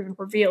was never even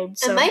revealed.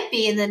 So. It might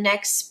be in the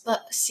next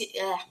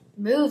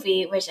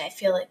movie, which I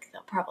feel like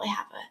they'll probably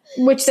have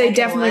a which they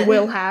definitely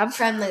will have.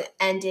 From the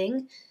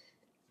ending.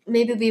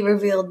 Maybe we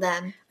revealed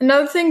them.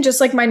 Another thing, just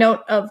like my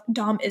note of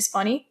Dom is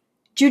funny,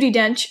 Judi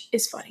Dench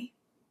is funny.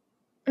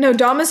 No,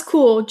 Dom is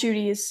cool,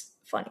 Judy is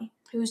funny.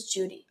 Who's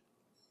Judy?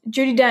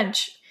 Judi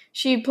Dench.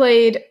 She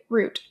played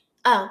Root.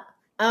 Oh,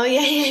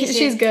 yeah.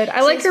 She's good.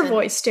 I like her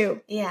voice,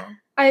 too. Yeah.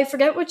 I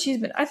forget what she's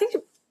been. I think,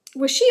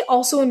 was she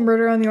also in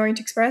Murder on the Orient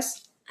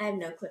Express? I have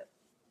no clue.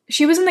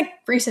 She was in the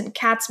recent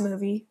Cats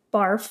movie,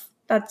 Barf.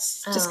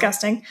 That's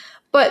disgusting.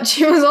 But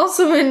she was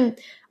also in,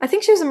 I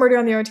think she was in Murder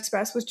on the Orient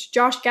Express, which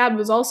Josh Gad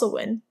was also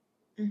in.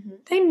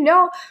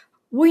 Mm-hmm.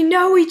 We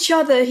know each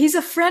other. He's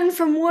a friend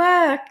from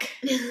work.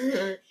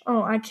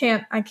 Oh, I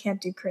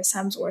can't do Chris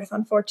Hemsworth,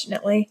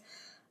 unfortunately.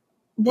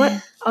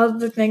 What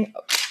other thing?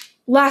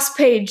 Last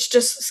page,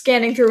 just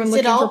scanning through and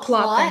looking for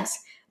plot things.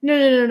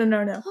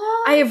 No.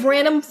 I have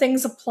random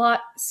things of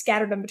plot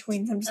scattered in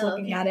between, so I'm just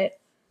looking at it.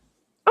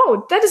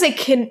 Oh, that is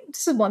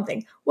this is one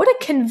thing. What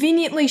a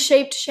conveniently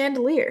shaped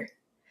chandelier.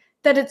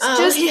 That it's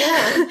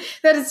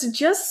that it's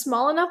just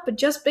small enough, but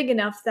just big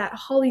enough that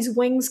Holly's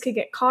wings could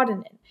get caught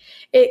in it.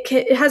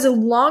 It has a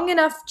long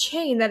enough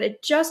chain that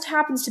it just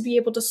happens to be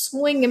able to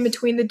swing in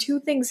between the two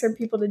things for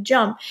people to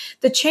jump.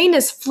 The chain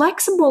is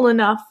flexible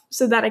enough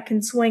so that it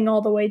can swing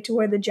all the way to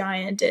where the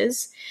giant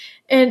is.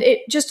 And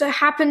it just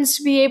happens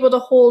to be able to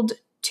hold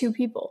two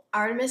people.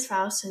 Artemis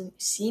Fowl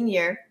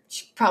Sr.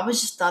 probably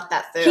just thought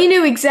that through. He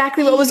knew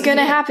exactly what was going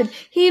to happen.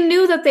 He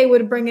knew that they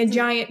would bring a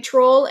giant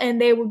troll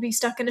and they would be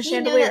stuck in a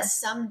chandelier. He knew that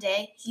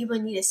someday he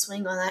would need to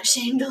swing on that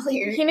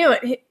chandelier. He knew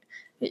it.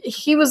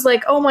 He was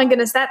like, oh my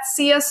goodness, that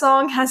Sia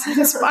song has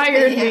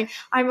inspired me.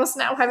 I must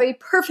now have a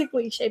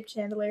perfectly shaped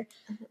chandelier.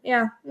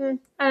 Yeah.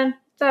 And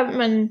that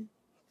made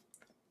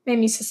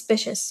me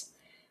suspicious.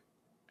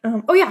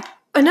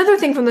 Another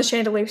thing from the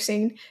chandelier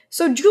scene.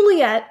 So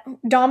Juliet,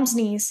 Dom's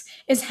niece,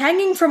 is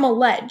hanging from a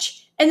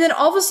ledge. And then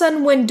all of a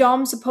sudden, when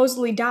Dom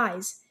supposedly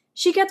dies,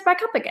 she gets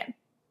back up again.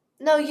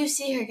 No, you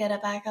see her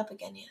get back up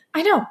again, yeah.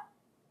 I know.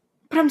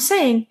 But I'm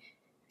saying,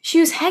 she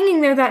was hanging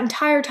there that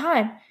entire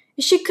time.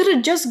 She could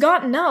have just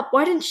gotten up.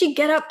 Why didn't she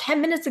get up 10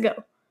 minutes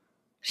ago?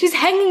 She's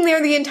hanging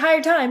there the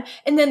entire time,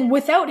 and then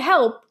without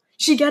help,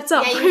 she gets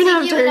up. Yeah,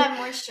 you would have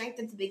more strength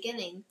at the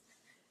beginning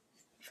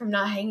from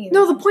not hanging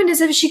there. No, the point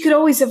is, if she could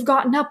always have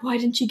gotten up, why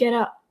didn't she get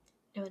up?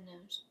 No one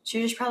knows.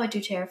 She was probably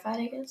too terrified,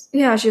 I guess.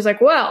 Yeah, she's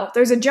like, well,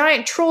 there's a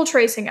giant troll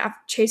chasing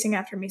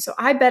after me, so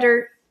I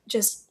better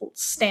just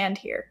stand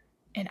here.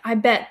 And I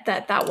bet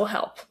that will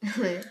help.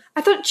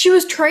 I thought she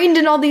was trained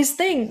in all these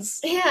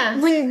things. Yeah.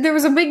 Like, there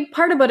was a big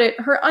part about it.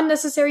 Her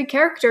unnecessary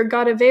character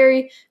got a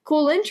very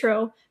cool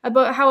intro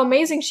about how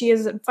amazing she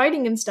is at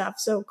fighting and stuff.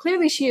 So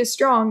clearly she is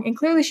strong, and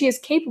clearly she is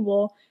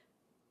capable,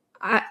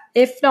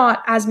 if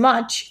not as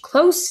much,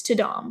 close to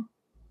Dom.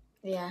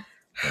 Yeah.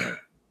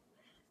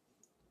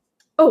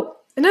 Oh,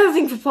 another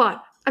thing for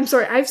plot. I'm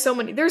sorry, I have so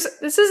many. This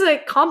is a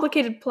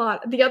complicated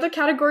plot. The other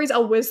categories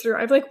I'll whiz through.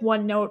 I have like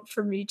one note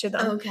from each of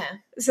them. Okay.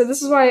 So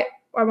this is why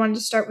I wanted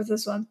to start with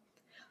this one.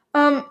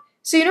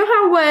 So you know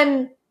how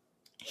when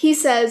he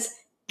says,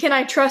 "Can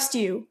I trust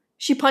you?"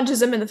 she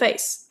punches him in the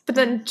face. But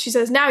then she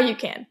says, "Now you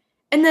can."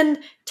 And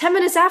then 10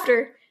 minutes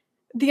after,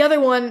 the other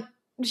one,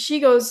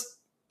 she goes,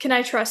 "Can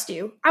I trust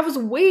you?" I was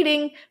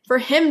waiting for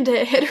him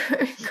to hit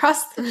her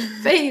across the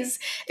face.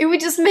 It would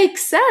just make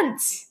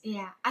sense.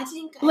 Yeah, I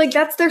think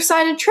that's their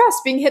sign of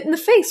trust, being hit in the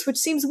face, which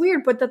seems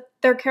weird, but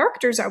their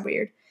characters are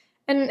weird.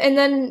 And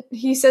then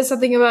he says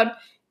something about,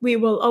 "We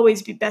will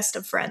always be best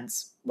of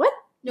friends." What?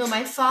 No,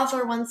 my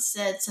father once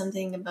said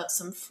something about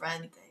some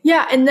friend thing.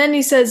 Yeah, and then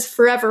he says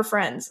forever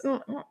friends. I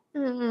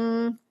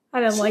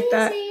didn't like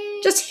that.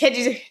 Just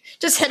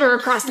hit her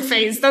across the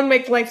face. That would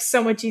make life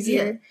so much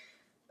easier. Yeah.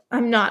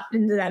 I'm not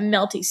into that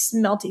melty,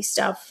 smelty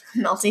stuff.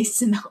 Melty,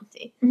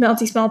 smelty.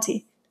 Melty,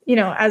 smelty. You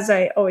know, as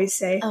I always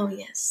say. Oh,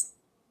 yes.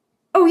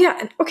 Oh,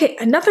 yeah. Okay,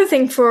 another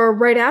thing for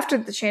right after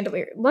the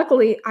chandelier.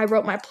 Luckily, I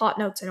wrote my plot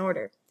notes in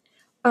order.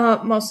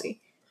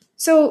 Mostly.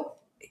 So,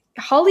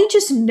 Holly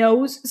just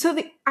knows. So,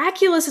 the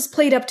Aculus is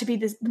played up to be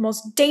the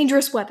most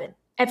dangerous weapon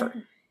ever. Mm-hmm.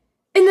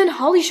 And then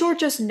Holly Short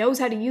just knows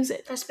how to use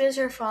it. That's because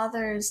her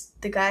father is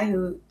the guy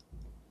who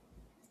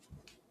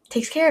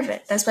takes care of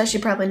it. That's why she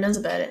probably knows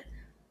about it.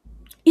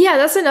 Yeah,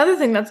 that's another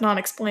thing that's not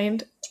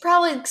explained. It's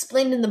probably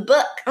explained in the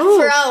book, Oh,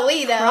 for all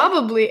we know.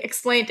 Probably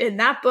explained in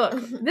that book.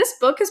 This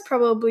book is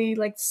probably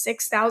like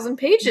 6,000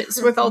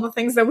 pages with all the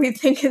things that we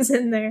think is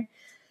in there.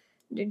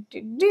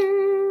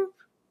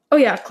 Oh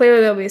yeah,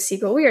 clearly there'll be a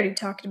sequel. We already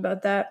talked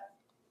about that.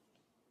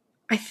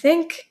 I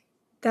think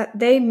that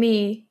they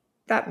may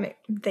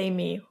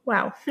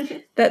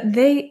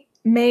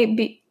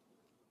be.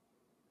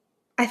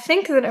 I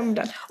think that I'm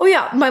done. Oh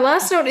yeah, my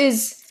last note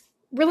is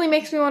really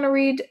makes me want to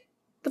read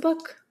the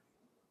book.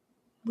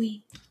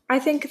 I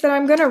think that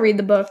I'm gonna read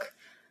the book.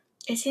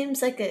 It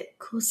seems like a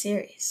cool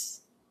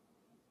series.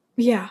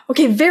 Yeah.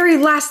 Okay, very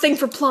last thing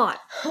for plot.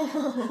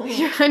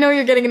 I know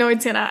you're getting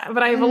annoyed, Santa,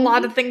 but I have a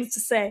lot of things to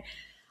say.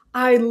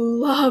 I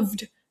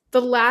loved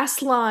the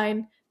last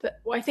line,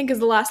 that I think is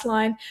the last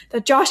line,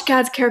 that Josh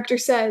Gad's character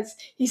says.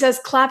 He says,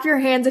 "Clap your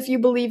hands if you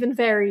believe in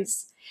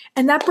fairies."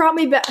 And that brought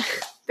me back,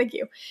 thank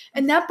you.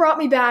 And that brought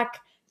me back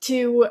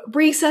to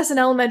recess in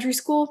elementary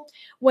school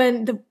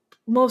when the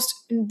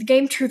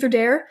game Truth or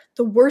Dare,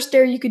 the worst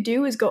dare you could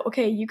do is go,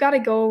 okay, you got to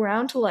go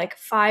around to like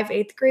 5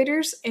 8th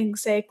graders and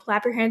say,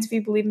 "Clap your hands if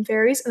you believe in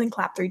fairies," and then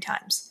clap 3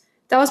 times.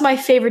 That was my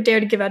favorite dare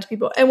to give out to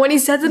people. And when he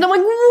says it, I'm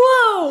like,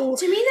 whoa!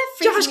 To me,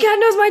 that Josh Gad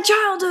knows my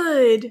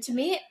childhood! To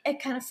me,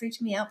 it kind of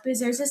freaked me out because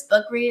there's this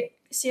book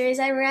series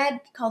I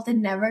read called The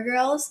Never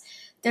Girls.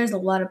 There's a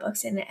lot of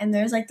books in it, and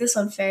there's like this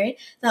one fairy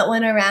that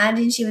went around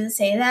and she would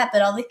say that,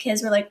 but all the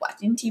kids were like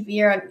watching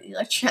TV or on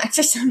electronics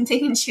or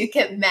something, and she would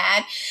get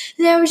mad.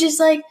 And I was just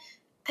like,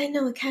 I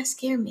know, it kind of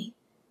scared me.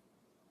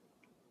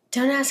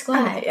 Don't ask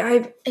why.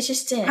 It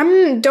just did.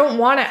 I don't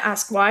want to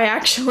ask why,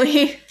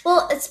 actually.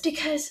 Well, it's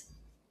because...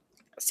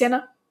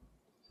 Sienna,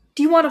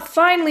 do you want to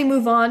finally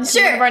move on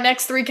to one of our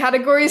next 3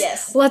 categories?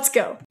 Yes. Let's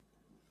go.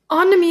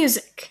 On to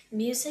music.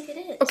 Music it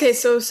is. Okay,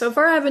 so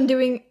far I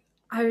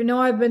know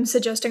I've been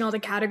suggesting all the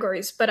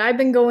categories, but I've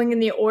been going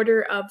in the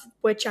order of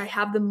which I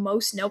have the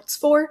most notes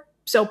for.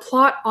 So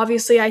plot,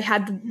 obviously I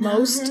had the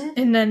most,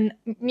 and then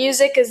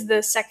music is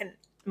the second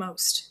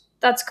most.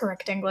 That's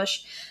correct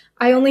English.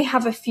 I only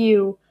have a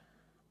few.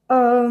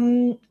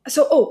 Let's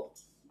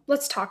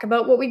talk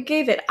about what we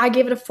gave it. I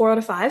gave it a 4 out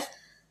of 5.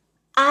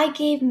 I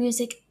gave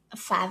music a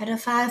 5 out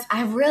of 5.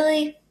 I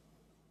really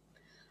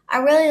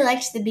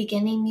liked the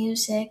beginning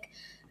music,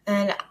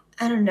 and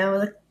I don't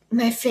know,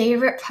 my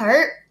favorite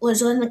part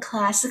was when the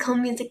classical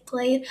music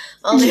played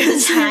all the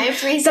time.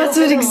 That's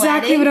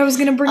exactly what I was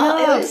gonna bring up.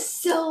 It was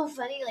so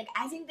funny. Like,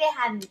 I think they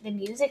had the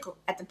music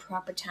at the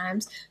proper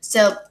times.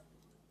 So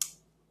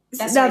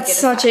that's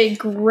such a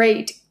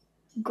great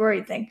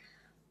thing.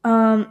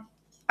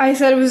 I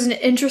said it was an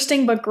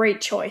interesting but great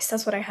choice.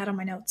 That's what I had on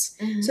my notes.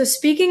 Mm-hmm. So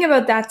speaking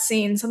about that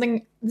scene,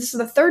 this is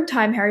the 3rd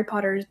time Harry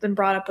Potter has been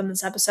brought up in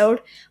this episode,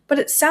 but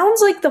it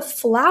sounds like the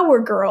Flower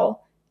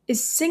Girl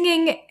is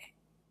singing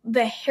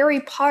the Harry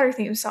Potter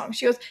theme song.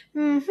 She goes,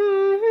 and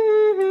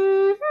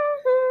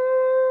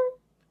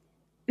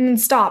then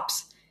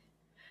stops.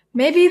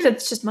 Maybe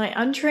that's just my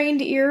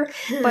untrained ear,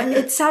 but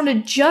it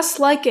sounded just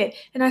like it.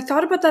 And I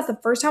thought about that the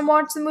first time I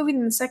watched the movie,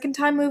 and the second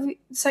time I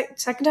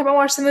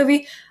watched the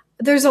movie.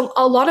 There's a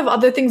lot of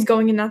other things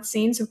going in that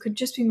scene, so it could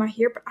just be my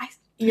ear. But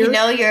you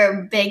know you're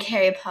a big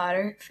Harry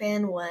Potter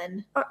fan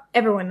when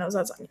everyone knows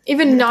that song,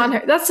 even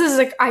non-Harry. That's his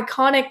like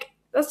iconic.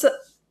 That's an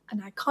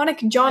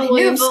iconic John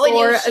Williams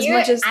score as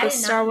much as the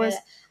Star Wars.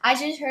 I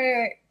just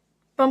heard.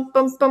 No,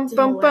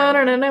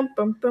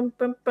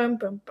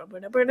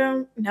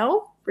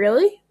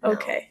 really? No.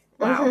 Okay,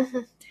 wow.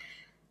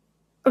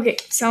 Okay,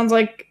 sounds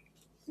like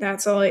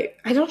that's all. I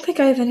don't think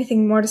I have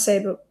anything more to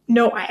say, but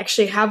no, I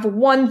actually have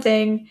one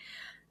thing.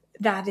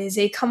 That is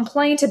a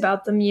complaint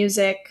about the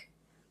music.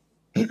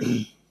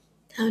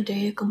 How dare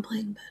you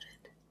complain about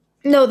it?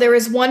 No, there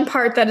is one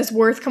part that is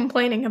worth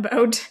complaining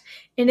about,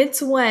 and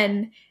it's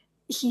when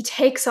he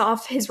takes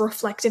off his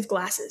reflective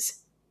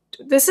glasses.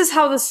 This is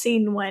how the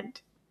scene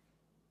went.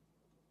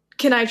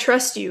 Can I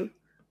trust you?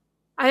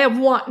 I have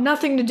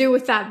nothing to do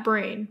with that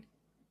brain.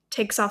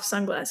 Takes off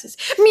sunglasses.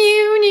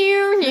 Mew,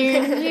 mew,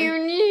 mew,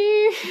 mew,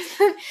 mew.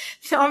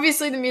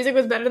 Obviously, the music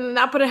was better than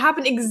that, but it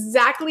happened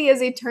exactly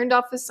as he turned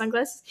off his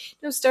sunglasses.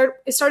 It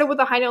started with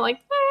a high note, like...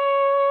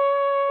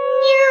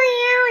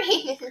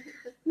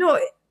 No,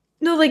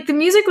 like, the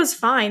music was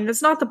fine.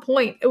 That's not the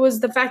point. It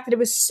was the fact that it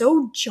was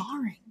so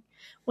jarring.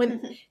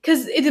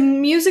 Because the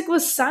music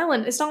was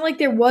silent. It's not like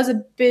there was a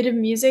bit of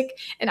music.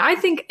 And I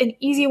think an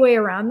easy way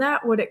around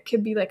that it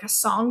could be like a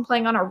song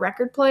playing on a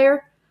record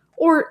player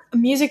or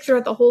music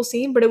throughout the whole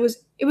scene, but it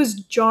was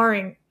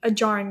jarring, a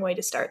jarring way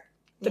to start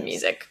the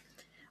music.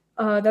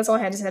 That's all I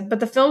had to say. But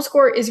the film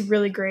score is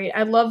really great.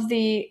 I love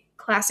the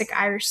classic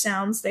Irish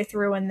sounds they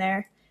threw in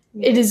there.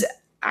 Yeah. It is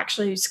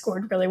actually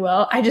scored really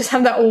well. I just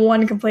have that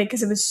one complaint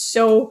because it was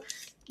so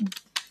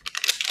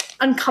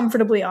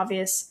uncomfortably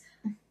obvious.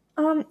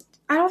 I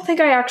don't think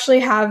I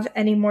actually have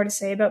any more to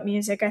say about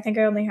music. I think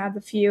I only have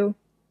a few.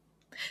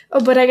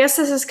 Oh, but I guess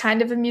this is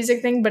kind of a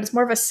music thing, but it's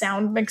more of a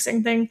sound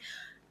mixing thing.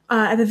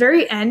 At the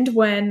very end,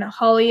 when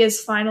Holly is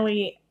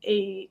finally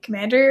a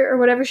commander or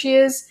whatever she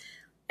is,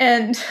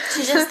 and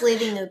she's just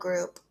leading a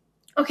group.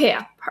 Okay,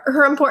 yeah,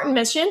 her important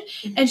mission,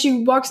 and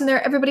she walks in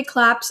there, everybody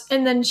claps,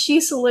 and then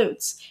she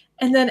salutes,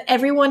 and then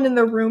everyone in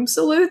the room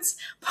salutes,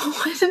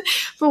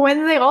 but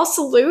when they all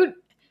salute,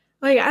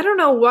 like, I don't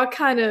know what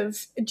kind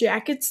of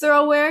jackets they're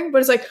all wearing,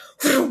 but it's like,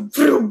 vroom,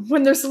 vroom,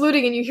 when they're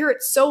saluting, and you hear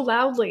it so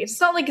loudly. It's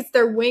not like it's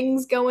their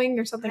wings going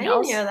or something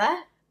else. I didn't hear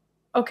that.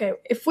 Okay,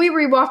 if we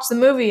rewatch the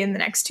movie in the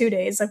next 2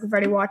 days, like we've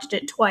already watched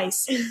it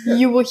twice,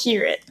 you will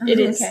hear it. It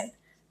is. Okay.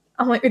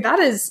 I'm like,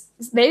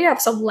 they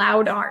have some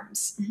loud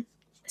arms.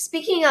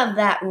 Speaking of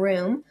that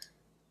room,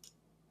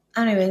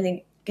 I don't even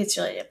think it's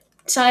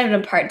not even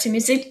a part to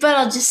music, but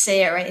I'll just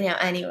say it right now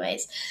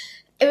anyways.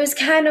 It was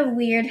kind of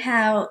weird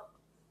how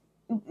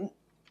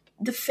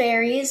the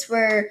fairies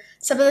were,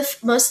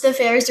 most of the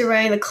fairies were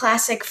wearing the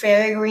classic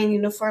fairy green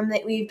uniform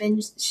that we've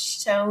been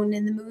shown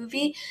in the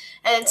movie,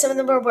 and some of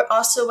them were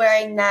also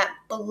wearing that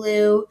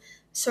blue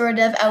sort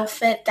of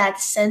outfit that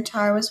the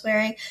centaur was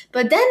wearing.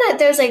 But then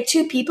there's like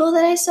 2 people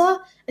that I saw,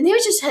 and they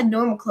just had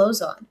normal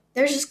clothes on.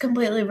 They were just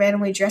completely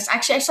randomly dressed.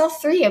 Actually, I saw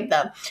 3 of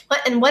them,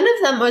 and one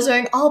of them was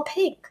wearing all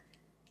pink.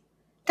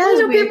 That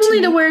was weird.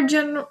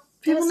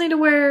 People need to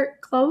wear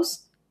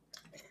clothes.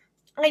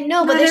 I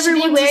know, but they should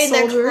be wearing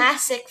their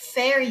classic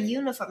fairy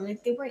uniform.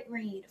 Like, they weren't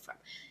wearing a uniform.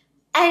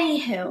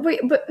 Anywho.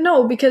 Wait, but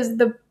no, because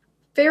the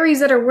fairies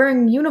that are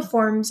wearing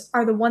uniforms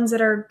are the ones that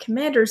are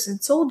commanders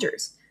and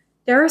soldiers.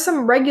 There are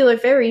some regular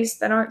fairies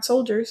that aren't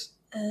soldiers.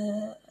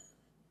 They're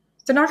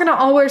not going to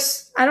all wear...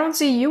 I don't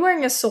see you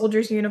wearing a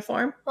soldier's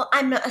uniform. Well,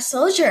 I'm not a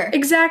soldier.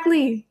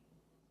 Exactly.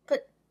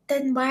 But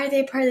then why are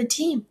they part of the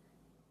team?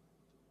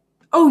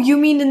 Oh, you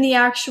mean in the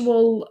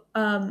actual...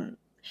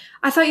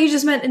 I thought you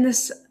just meant in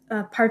this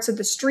parts of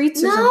the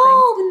streets or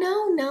something.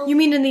 No. You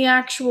mean in the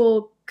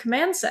actual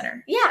command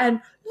center? Yeah.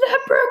 And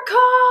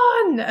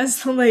Leprechaun,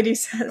 as the lady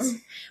says.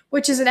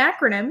 Which is an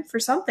acronym for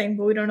something,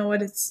 but we don't know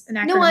what it's an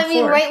acronym for. No, I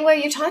mean right where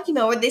you're talking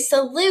about, where they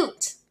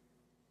salute.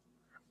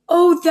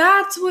 Oh,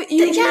 that's what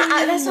you mean. Yeah,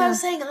 that's what I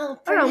was saying. I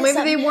don't know,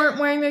 maybe they weren't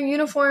wearing their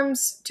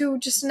uniforms to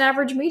just an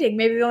average meeting.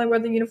 Maybe they only wear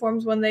their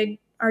uniforms when they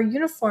are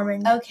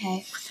uniforming.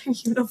 Okay.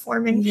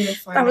 Uniforming.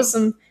 That was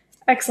some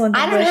excellent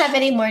English. I don't have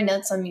any more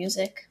notes on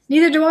music.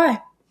 Neither do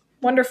I.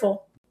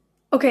 Wonderful.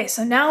 Okay,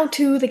 so now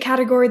to the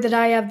category that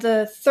I have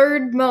the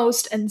third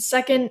most and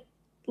second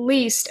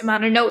least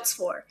amount of notes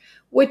for,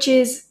 which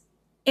is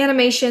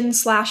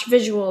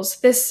animation/visuals.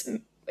 This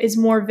is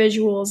more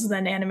visuals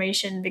than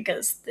animation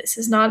because this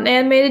is not an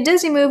animated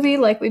Disney movie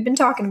like we've been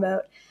talking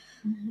about.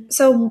 Mm-hmm.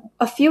 So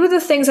a few of the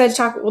things I'd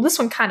talk about, well, this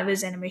one kind of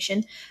is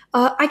animation.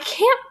 I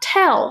can't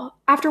tell,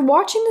 after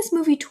watching this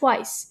movie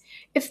twice,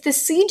 if the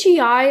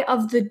CGI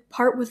of the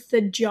part with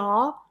the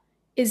jaw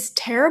is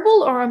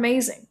terrible or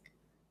amazing.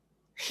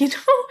 You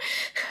know?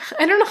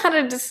 I don't know how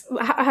to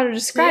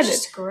describe it.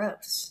 It's just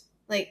gross.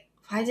 Like,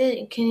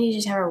 can you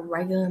just have a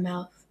regular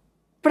mouth?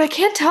 But I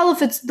can't tell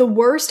if it's the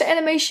worst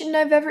animation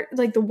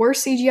the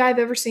worst CGI I've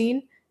ever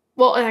seen.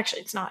 Well,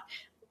 actually, it's not.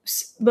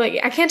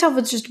 But I can't tell if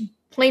it's just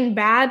plain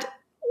bad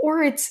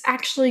or it's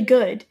actually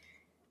good.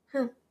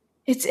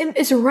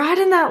 It's right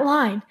in that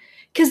line.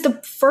 Because the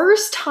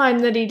first time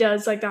that he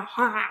does, like, the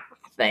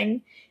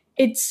thing,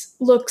 it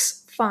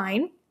looks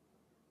fine.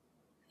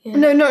 Yeah.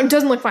 No, it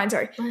doesn't look fine,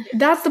 sorry.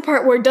 That's the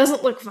part where it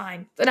doesn't look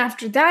fine. Then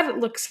after that, it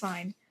looks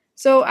fine.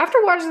 So after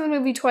watching the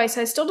movie twice,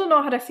 I still don't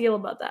know how to feel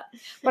about that.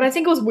 But I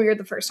think it was weird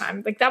the first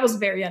time. Like, that was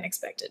very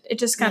unexpected. It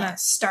just kind of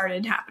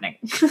started happening.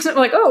 I'm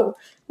like, oh,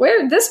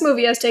 this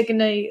movie has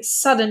taken a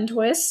sudden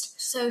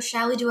twist. So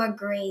shall we do our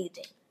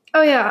grading?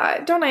 Oh,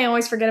 yeah. Don't I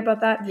always forget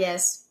about that?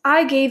 Yes.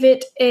 I gave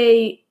it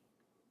a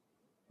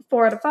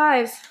 4 out of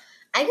 5.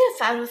 I give it a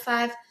 5 out of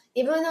 5.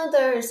 Even though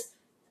there's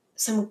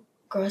some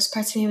gross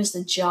parts to me, was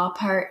the jaw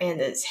part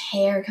and his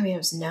hair coming out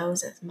of his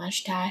nose and his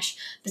mustache.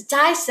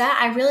 Besides that,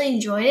 I really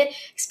enjoyed it,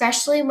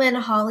 especially when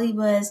Holly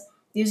was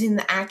using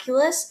the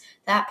Oculus.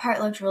 That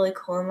part looked really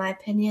cool in my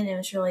opinion. It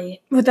was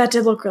really... But that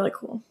did look really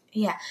cool.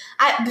 Yeah.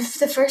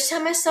 The first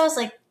time I saw it, I was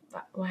like,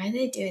 why are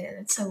they doing that?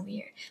 That's so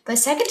weird. But the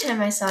second time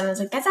I saw it, I was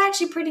like, that's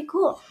actually pretty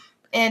cool.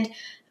 And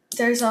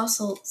there's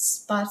also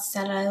spots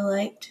that I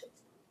liked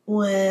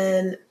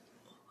when...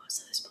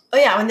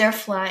 when they're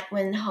flying,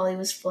 when Holly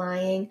was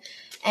flying,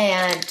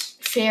 and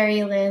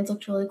Fairyland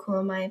looked really cool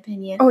in my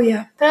opinion. Oh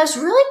yeah. But I was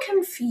really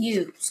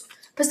confused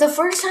because the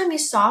first time you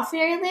saw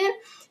Fairyland,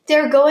 they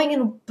were going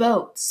in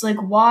boats,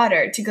 like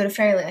water, to go to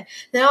Fairyland.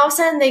 Then all of a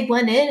sudden they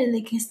went in and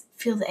they could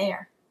feel the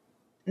air.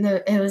 And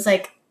it was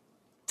like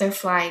they're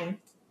flying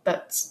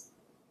boats.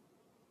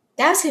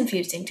 That was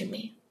confusing to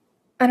me.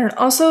 I don't know.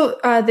 Also,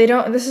 they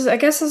don't. I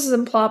guess this is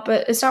in plot,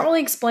 but it's not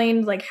really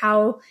explained like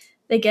how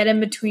they get in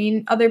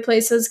between other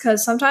places,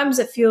 because sometimes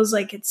it feels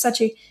like it's such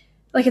a,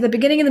 like at the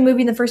beginning of the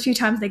movie, the first few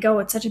times they go,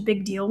 it's such a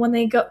big deal when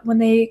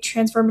they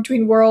transfer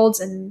between worlds,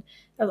 and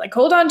they're like,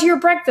 hold on to your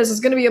breakfast, it's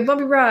going to be a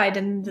bumpy ride,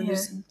 and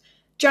there's a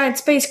giant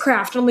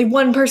spacecraft, only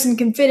one person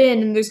can fit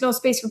in, and there's no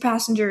space for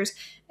passengers,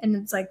 and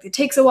it's like, it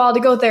takes a while to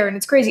go there, and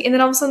it's crazy, and then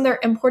all of a sudden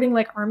they're importing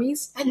like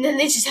armies. And then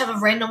they just have a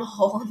random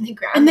hole in the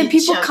ground. And then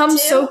people come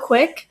so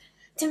quick.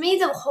 To me,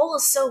 the hole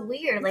is so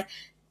weird, like,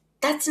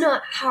 that's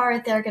not how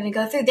they're going to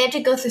go through. They have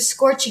to go through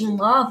scorching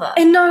lava.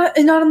 And not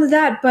only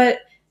that, but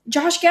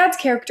Josh Gad's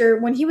character,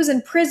 when he was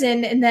in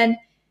prison, and then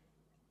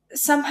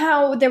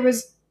somehow there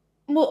was,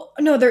 well,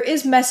 no, there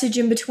is message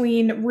in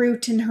between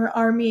Root and her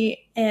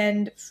army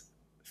and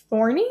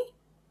Forney?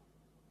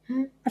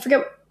 I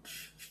forget.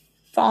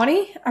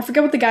 Fawny? I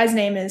forget what the guy's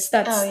name is.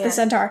 That's the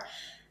centaur.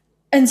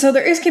 And so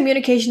there is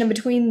communication in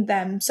between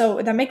them.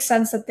 So that makes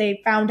sense that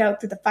they found out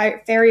through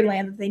the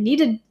fairyland that they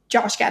needed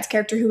Josh Gad's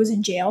character who was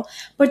in jail.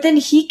 But then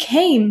he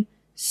came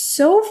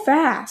so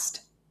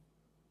fast.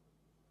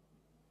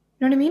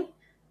 You know what I mean?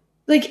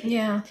 Like,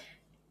 yeah.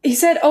 He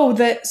said,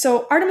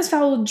 so Artemis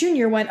Fowl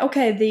Jr. went,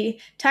 okay, the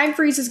time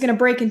freeze is going to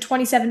break in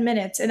 27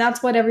 minutes. And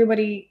that's what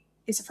everybody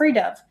is afraid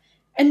of.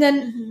 And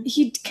then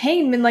he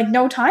came in like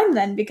no time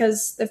then,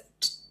 because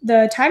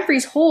the time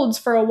freeze holds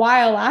for a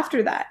while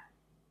after that.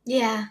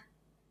 Yeah.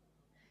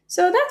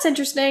 So that's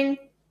interesting.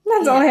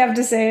 That's all I have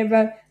to say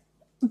about.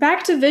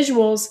 Back to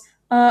visuals.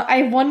 I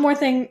have one more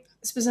thing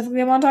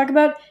specifically I want to talk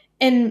about,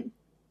 and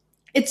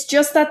it's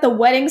just that the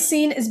wedding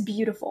scene is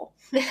beautiful.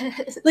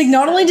 Like,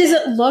 not only does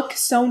it look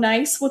so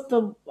nice with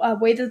the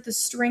way that the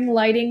string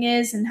lighting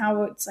is and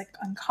how it's like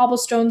on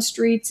cobblestone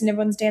streets and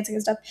everyone's dancing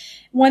and stuff.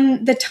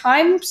 When the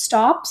time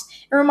stops,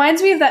 it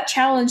reminds me of that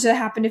challenge that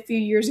happened a few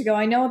years ago.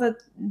 I know that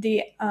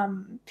the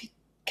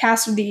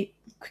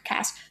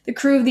the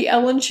crew of the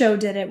Ellen Show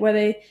did it,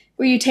 where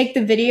you take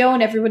the video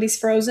and everybody's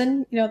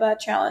frozen. You know that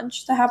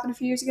challenge that happened a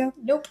few years ago?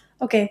 Nope.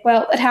 Okay,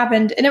 well, it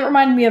happened, and it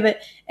reminded me of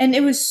it, and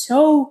it was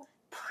so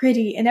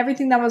pretty, and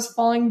everything that was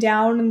falling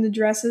down in the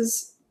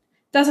dresses.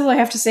 That's all I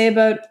have to say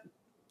about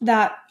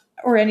that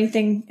or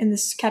anything in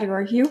this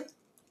category. You?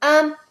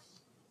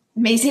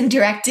 Amazing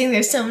directing.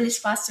 There's so many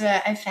spots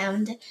where I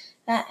found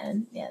that,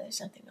 and there's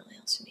nothing really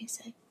else for me to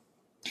say.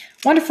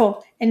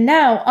 Wonderful. And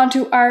now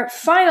onto our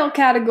final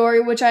category,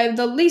 which I have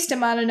the least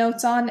amount of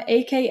notes on,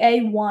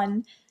 aka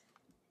 1.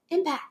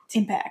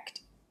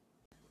 Impact.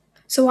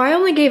 So I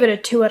only gave it a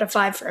 2 out of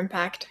 5 for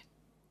impact.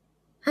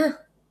 Huh.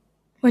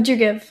 What'd you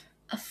give?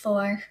 A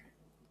 4.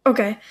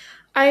 Okay.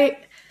 I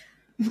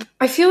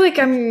feel like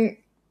I'm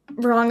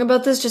wrong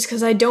about this just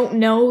because I don't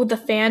know the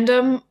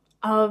fandom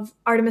of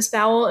Artemis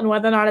Fowl and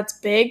whether or not it's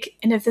big,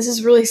 and if this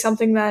is really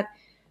something that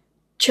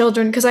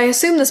children, because I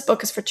assume this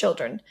book is for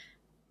children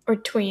or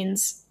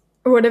tweens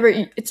or whatever.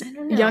 It's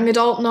young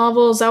adult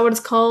novel. Is that what it's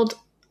called?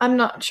 I'm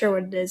not sure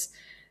what it is.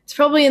 It's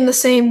probably in the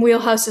same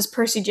wheelhouse as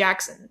Percy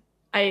Jackson,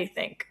 I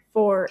think,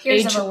 for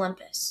Here's of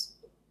Olympus,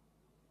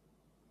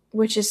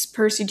 which is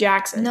Percy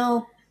Jackson.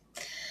 No,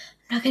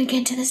 I'm not going to get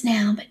into this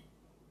now, but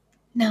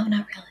no,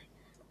 not really.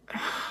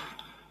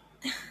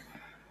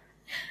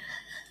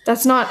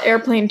 That's not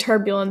airplane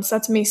turbulence.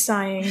 That's me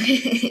sighing.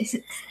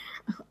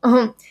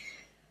 What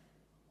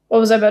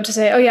was I about to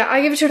say? Oh yeah,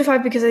 I give it 2 out of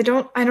 5 because I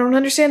don't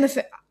understand it's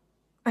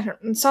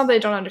not that I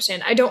don't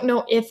understand. I don't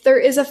know if there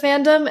is a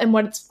fandom and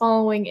what its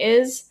following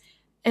is.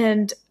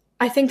 And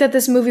I think that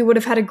this movie would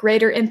have had a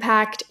greater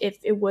impact if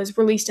it was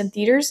released in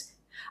theaters.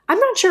 I'm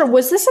not sure.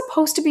 Was this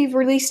supposed to be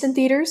released in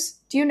theaters?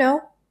 Do you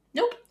know?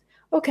 Nope.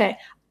 Okay.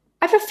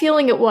 I have a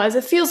feeling it was.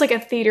 It feels like a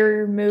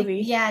theater movie.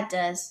 Yeah, it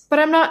does. But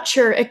I'm not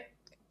sure. The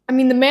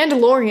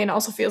Mandalorian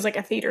also feels like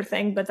a theater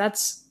thing, but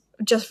that's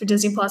just for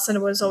Disney Plus, and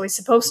it was always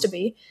supposed to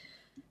be.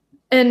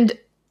 And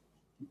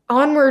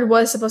Onward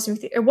was supposed to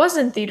be. It was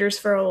in theaters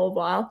for a little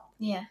while.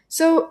 Yeah.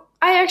 So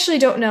I actually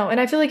don't know, and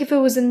I feel like if it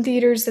was in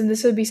theaters, then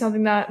this would be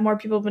something that more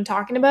people have been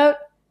talking about.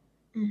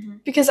 Mm-hmm.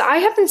 Because I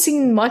haven't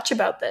seen much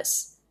about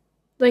this.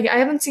 Like, I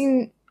haven't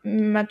seen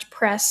much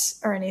press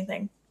or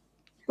anything.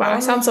 Wow, I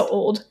sound so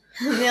old.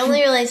 The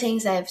only really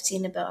things I've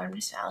seen about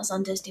Artemis Fowl is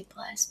on Disney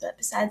Plus, but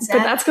besides that,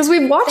 but that's because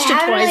we've watched it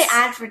twice. They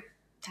haven't really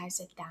advertised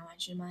it that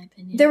much, in my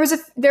opinion. There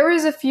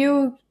was a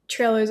few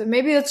trailers, and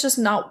maybe that's just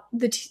not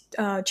the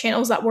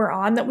channels that we're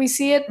on that we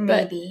see it.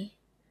 But maybe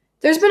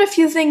there's been a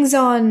few things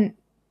on.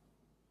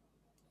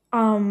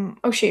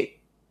 Oh shoot.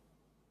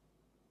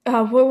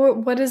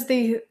 What is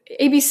the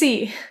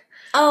ABC?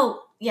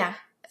 Oh yeah.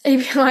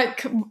 I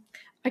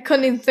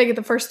couldn't even think of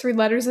the first 3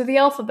 letters of the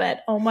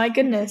alphabet. Oh my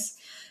goodness.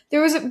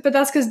 But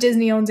that's because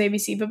Disney owns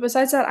ABC. But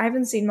besides that, I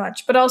haven't seen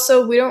much. But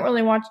also, we don't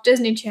really watch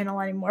Disney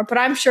Channel anymore. But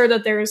I'm sure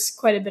that there's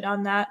quite a bit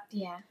on that.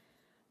 Yeah.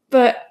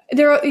 But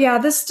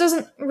this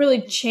doesn't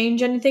really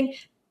change anything.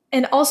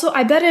 And also,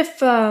 I bet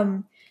if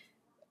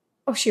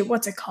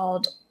what's it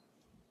called?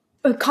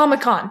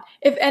 Comic-Con.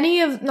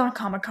 If not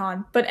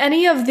Comic-Con, but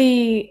any of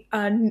the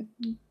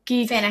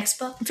geek Fan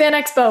Expo. Fan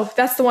Expo.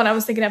 That's the one I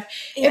was thinking of.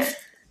 Yeah. If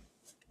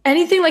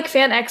anything like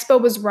Fan Expo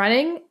was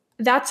running,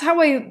 that's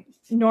how I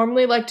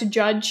normally like to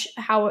judge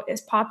how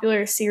as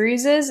popular a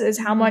series is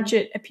how much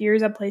it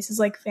appears at places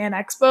like Fan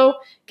Expo,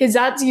 because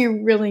that's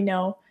you really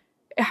know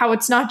how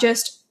it's not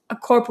just a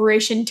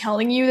corporation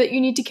telling you that you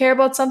need to care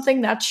about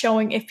something. That's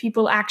showing if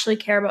people actually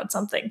care about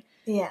something.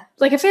 Yeah.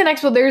 Like at Fan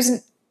Expo,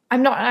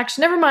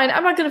 never mind.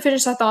 I'm not going to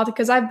finish that thought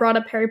because I've brought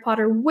up Harry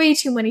Potter way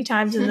too many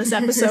times in this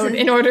episode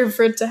in order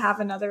for it to have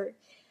another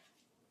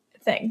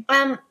thing.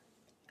 I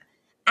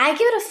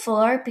give it a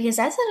 4 because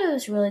I thought it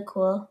was really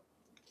cool.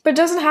 But it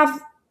doesn't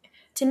have...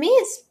 To me,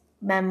 it's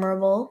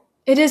memorable.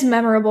 It is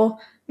memorable.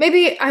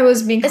 Maybe I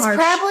was being It's harsh.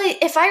 probably,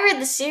 if I read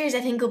the series,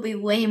 I think it'll be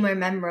way more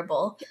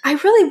memorable. I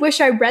really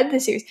wish I read the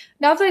series.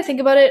 Now that I think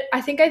about it,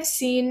 I think I've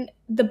seen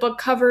the book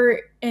cover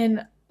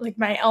in like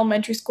my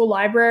elementary school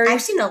library.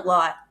 I've seen a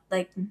lot.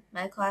 Like,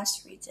 my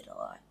class reads it a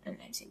lot, and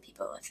I've seen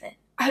people with it.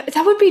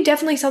 That would be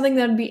definitely something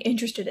that I'd be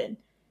interested in.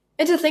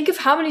 And to think of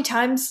how many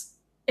times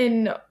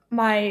in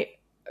my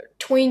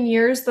tween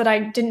years that I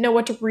didn't know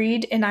what to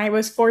read and I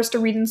was forced to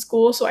read in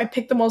school, so I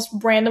picked the most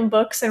random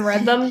books and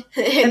read them.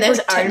 And there's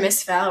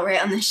Artemis Fowl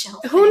right on the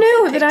shelf. Who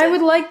knew that I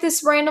would like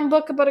this random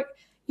book about a...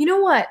 You know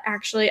what,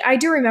 actually? I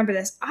do remember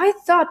this. I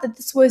thought that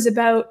this was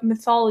about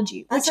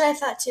mythology. That's what I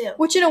thought, too.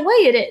 Which in a way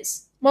it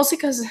is. Mostly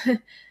because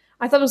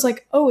I thought it was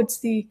like, oh, it's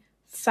the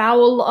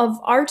fowl of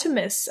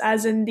Artemis,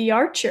 as in the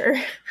archer.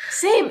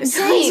 Same. That's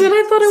what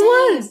I thought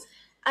it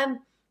was.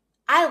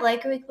 I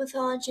like Greek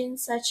mythology and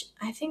such.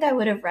 I think I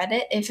would have read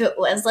it if it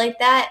was like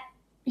that.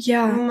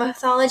 Yeah.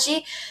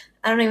 Mythology.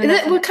 I don't even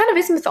know. What kind of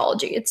is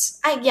mythology? It's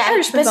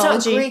Irish but mythology.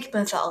 It's not Greek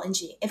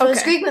mythology. If it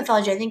was Greek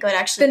mythology, I think I would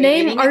actually the be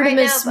name reading Artemis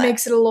it right now,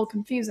 makes it a little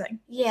confusing.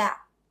 Yeah.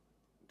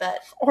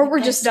 But or we're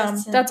just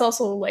dumb. That's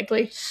also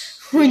likely.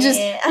 We just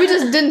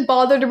didn't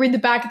bother to read the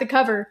back of the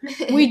cover.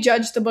 We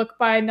judged the book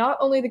by not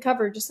only the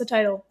cover, just the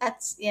title.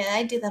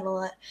 I do that a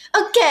lot.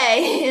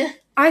 Okay.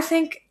 I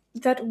think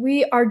that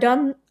we are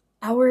done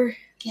our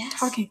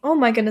talking. Oh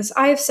my goodness,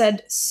 I have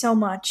said so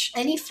much.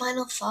 Any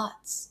final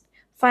thoughts?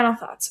 Final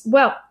thoughts.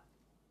 Well,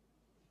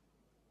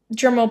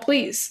 drumroll,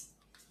 please.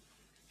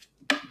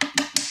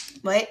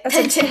 Wait. That's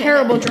a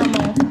terrible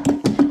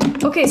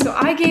drumroll. Okay, so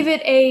I gave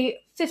it a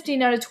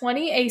 15 out of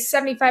 20, a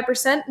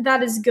 75%.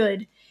 That is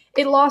good.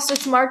 It lost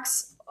its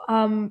marks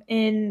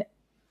in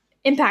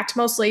impact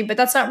mostly, but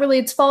that's not really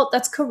its fault.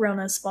 That's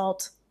Corona's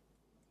fault.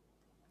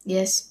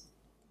 Yes.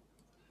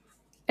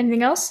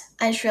 Anything else?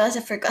 I just realized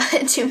I forgot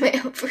to do my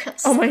overall.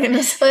 Oh my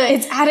goodness.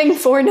 It's adding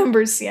 4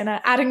 numbers,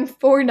 Sienna. Adding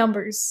 4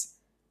 numbers.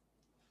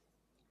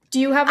 Do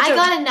you have I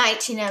got a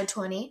 19 out of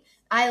 20.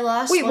 I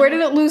lost. Wait, where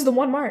did it lose the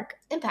 1 mark?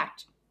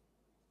 Impact.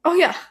 Oh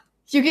yeah.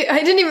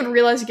 I didn't even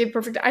realize you gave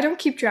perfect. I don't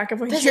keep track of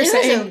what you're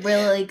saying. It was a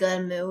really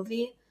good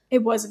movie.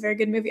 It was a very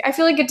good movie. I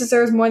feel like it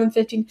deserves more than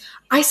 15.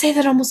 I say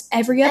that almost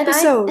every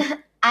episode.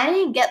 I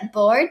didn't get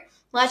bored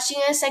watching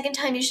it a second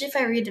time. Usually if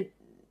I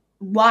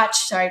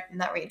watch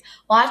movie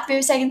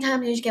a second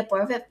time, I usually get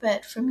bored of it,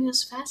 but for me it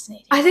was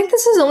fascinating. I think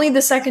this is only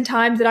the second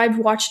time that I've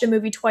watched a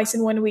movie twice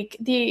in 1 week.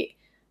 The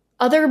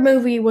other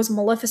movie was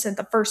Maleficent,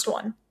 the first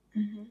one.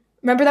 Mm-hmm.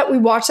 Remember that we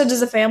watched it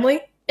as a family?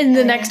 And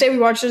the next day we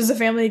watched it as a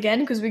family again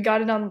because we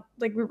got it on,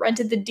 like, we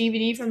rented the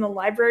DVD from the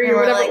library or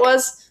whatever it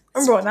was.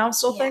 Remember what that was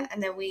still thing?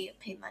 And then we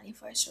paid money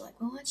for it, so we're like,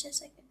 we'll watch it a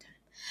second time.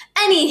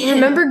 Anywho.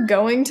 Remember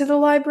going to the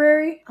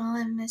library? Oh,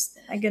 I missed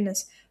it. My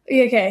goodness.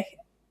 Okay.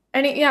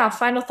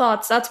 Final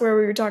thoughts. That's where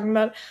we were talking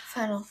about.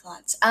 Final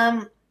thoughts.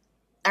 I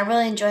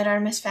really enjoyed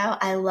Artemis Fowl.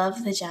 I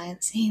love the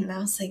giant scene. That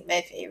was, like,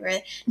 my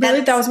favorite.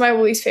 Really? That was my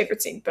least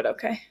favorite scene, but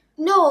okay.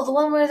 No, the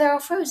one where they're all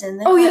frozen.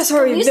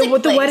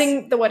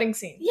 The wedding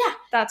scene. Yeah.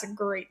 That's a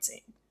great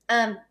scene.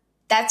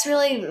 That's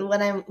really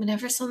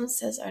whenever someone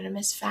says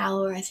Artemis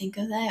Fowl or I think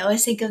of that, I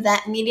always think of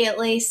that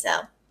immediately,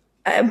 so.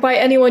 By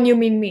anyone, you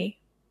mean me.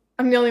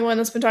 I'm the only one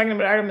that's been talking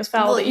about Artemis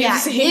Fowl that you've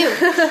seen.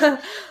 You.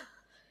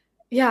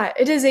 Yeah,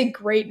 it is a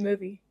great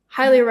movie.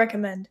 Highly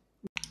recommend.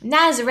 And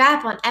that is a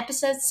wrap on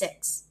episode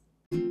 6.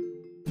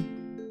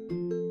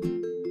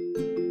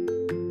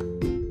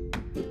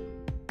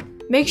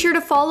 Make sure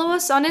to follow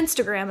us on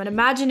Instagram at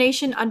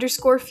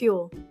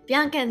imagination_fuel.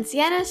 Bianca and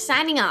Sienna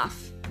signing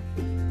off.